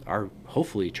 We are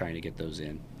hopefully trying to get those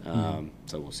in.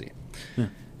 So we'll see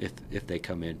if they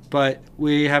come in. But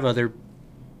we have other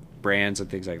brands and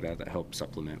things like that help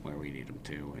supplement where we need them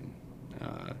to. And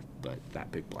but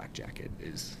that big black jacket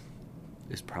is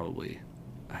probably.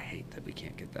 I hate that we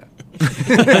can't get that.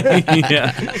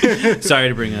 Yeah. Sorry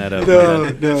to bring that up.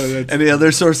 No. Any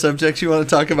other sore subjects you want to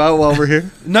talk about while we're here?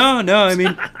 No. I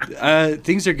mean,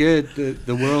 things are good.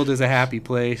 The world is a happy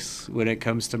place when it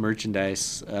comes to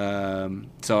merchandise.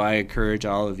 So I encourage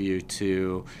all of you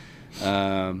to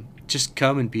just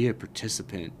come and be a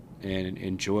participant and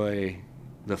enjoy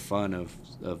the fun of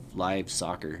live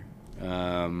soccer.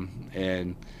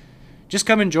 And just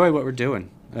come enjoy what we're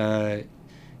doing.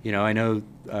 I know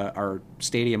our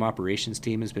stadium operations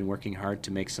team has been working hard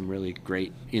to make some really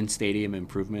great in-stadium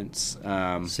improvements.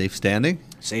 Safe standing?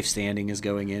 Safe standing is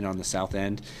going in on the south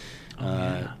end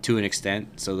to an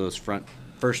extent. So those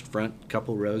first front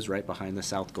couple rows right behind the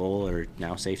south goal are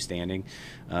now safe standing.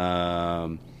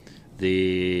 They're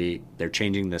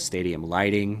changing the stadium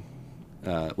lighting,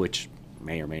 which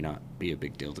may or may not be a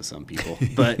big deal to some people,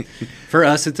 but for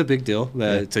us it's a big deal.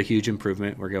 It's a huge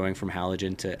improvement. We're going from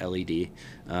halogen to LED,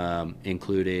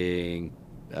 including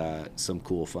some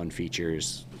cool fun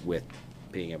features with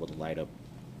being able to light up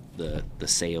the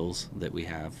sails that we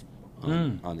have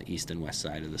on the east and west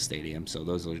side of the stadium. So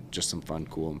those are just some fun,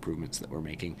 cool improvements that we're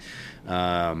making.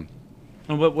 And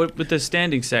what with the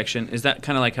standing section, is that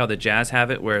kind of like how the Jazz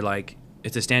have it, where like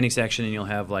it's a standing section and you'll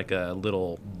have like a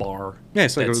little bar? Yeah,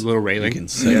 it's like a little railing. You can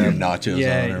set your nachos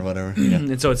on or whatever. Yeah.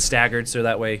 And so it's staggered, so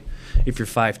that way if you're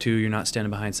 5'2", you're not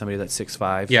standing behind somebody that's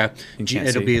 6'5". Yeah, it'll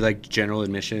it'll be like general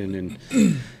admission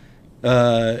and,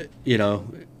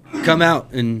 come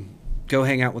out and go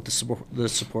hang out with the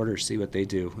supporters, see what they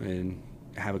do, and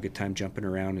have a good time jumping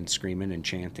around and screaming and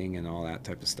chanting and all that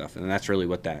type of stuff. And that's really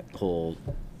what that whole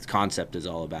concept is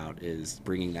all about, is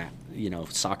bringing that,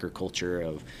 soccer culture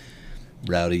of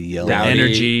rowdy yelling,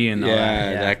 energy and all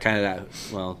that. Yeah, that kind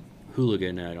of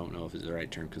hooligan. I don't know if it's the right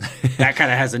term because that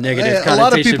kind of has a negative connotation. A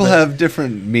lot of people have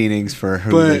different meanings for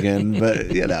hooligan, but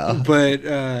But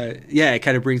it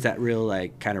kind of brings that real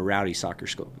like kind of rowdy soccer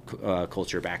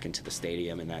culture back into the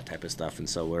stadium and that type of stuff. And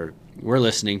so we're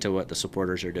listening to what the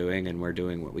supporters are doing, and we're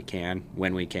doing what we can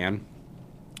when we can,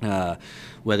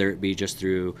 whether it be just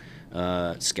through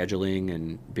scheduling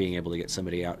and being able to get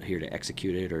somebody out here to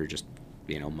execute it, or just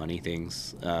money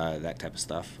things, that type of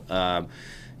stuff.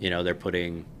 They're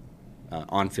putting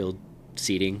on-field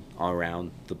seating all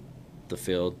around the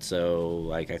field. So,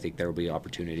 like, I think there will be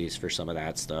opportunities for some of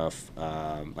that stuff.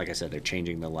 Like I said, they're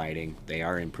changing the lighting. They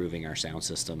are improving our sound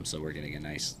system, so we're getting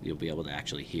you'll be able to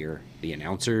actually hear the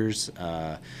announcers.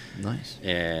 Nice.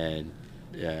 And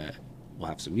we'll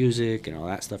have some music and all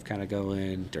that stuff kind of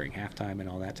going during halftime and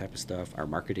all that type of stuff. Our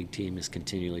marketing team is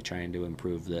continually trying to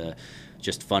improve the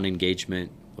just fun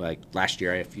engagement. Like last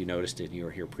year, if you noticed it and you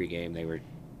were here pregame,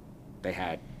 they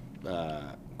had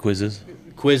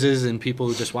quizzes and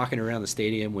people just walking around the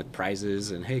stadium with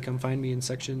prizes and, hey, come find me in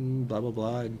section blah, blah,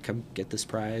 blah, and come get this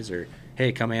prize, or,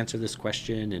 hey, come answer this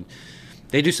question. And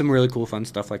they do some really cool, fun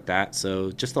stuff like that.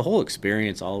 So just the whole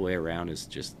experience all the way around is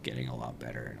just getting a lot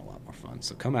better and a lot more fun.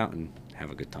 So come out and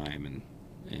have a good time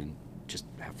and just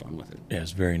have fun with it. Yeah,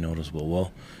 it's very noticeable.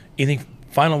 Well, anything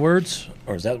final words,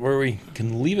 or is that where we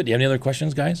can leave it? Do you have any other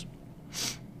questions, guys?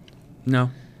 No.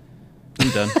 I'm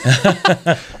done.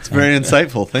 It's very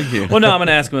insightful. Thank you. Well, no, I'm going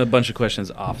to ask him a bunch of questions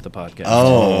off the podcast.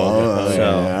 Oh,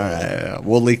 so, all right.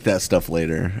 We'll leak that stuff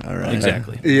later. All right.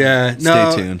 Exactly. Yeah.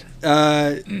 Stay tuned.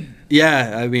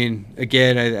 Yeah. I mean,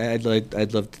 again,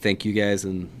 I'd love to thank you guys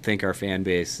and thank our fan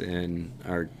base and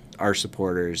our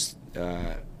supporters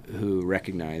who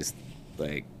recognize,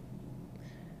 like,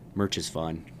 merch is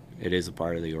fun. It is a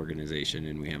part of the organization,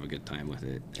 and we have a good time with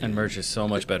it. And merch is so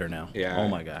much better now. Yeah. Oh,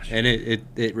 my gosh. And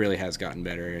it really has gotten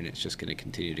better, and it's just going to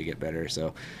continue to get better.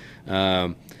 So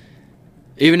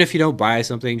even if you don't buy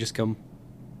something, just come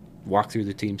walk through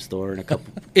the team store in a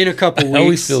couple weeks. I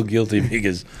always feel guilty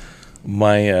because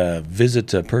my visit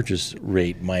to purchase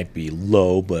rate might be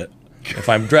low, but if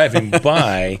I'm driving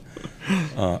by,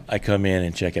 I come in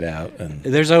and check it out. And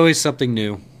there's always something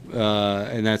new,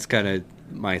 and that's kind of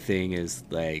my thing is,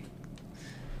 like,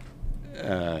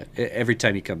 every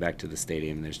time you come back to the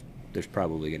stadium, there's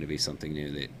probably going to be something new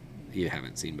that you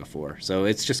haven't seen before. So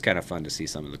it's just kind of fun to see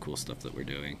some of the cool stuff that we're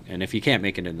doing. And if you can't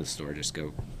make it in the store, just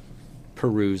go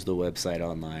peruse the website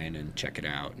online and check it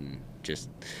out. And just,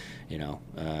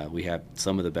 we have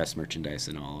some of the best merchandise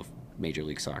in all of Major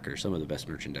League Soccer, some of the best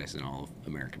merchandise in all of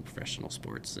American professional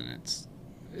sports, and it's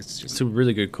just, it's a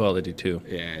really good quality too.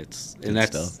 yeah, it's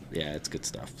good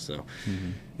stuff. So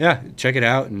yeah, check it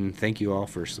out, and thank you all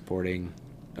for supporting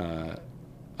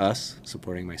us,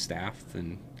 supporting my staff,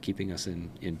 and keeping us in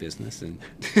business and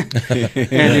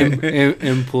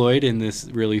employed in this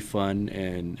really fun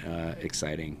and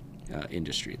exciting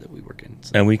industry that we work in.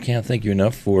 So. And we can't thank you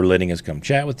enough for letting us come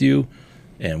chat with you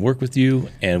and work with you,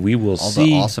 and we will all see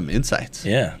the awesome insights.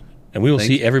 Yeah, and we will Thank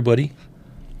see you. everybody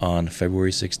on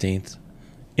February 16th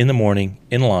in the morning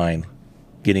in line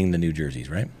getting the new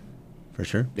jerseys, right? For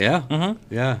sure. Yeah,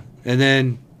 yeah, and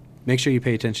then make sure you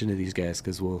pay attention to these guys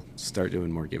because we'll start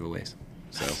doing more giveaways.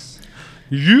 So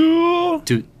Yeah.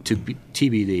 to be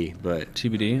TBD, but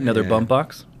TBD, another Yeah. bump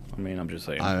box. I mean, I'm just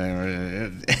saying.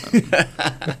 Well,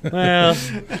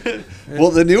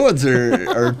 Well, the new ones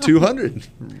are 200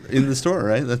 in the store,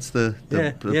 right? That's the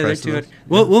they're price of 200. those.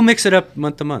 We'll mix it up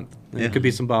month to month. Yeah. It could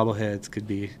be some bobbleheads, could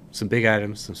be some big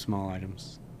items, some small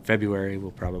items. February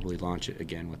we'll probably launch it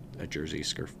again with a jersey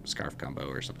scarf combo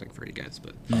or something for you guys.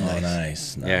 But Oh,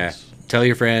 nice. yeah, tell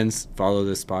your friends, follow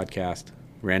this podcast,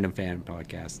 Random Fan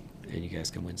Podcast, and you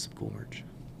guys can win some cool merch.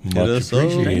 Much us up.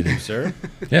 appreciated. thank you, sir.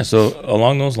 Yeah, so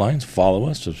along those lines, follow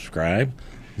us, subscribe,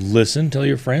 listen, tell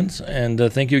your friends, and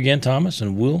thank you again, Thomas.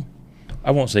 And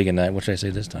I won't say goodnight. What should I say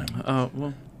this time?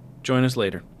 Well, join us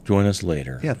later. Join us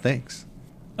later. Yeah, thanks.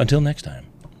 Until next time.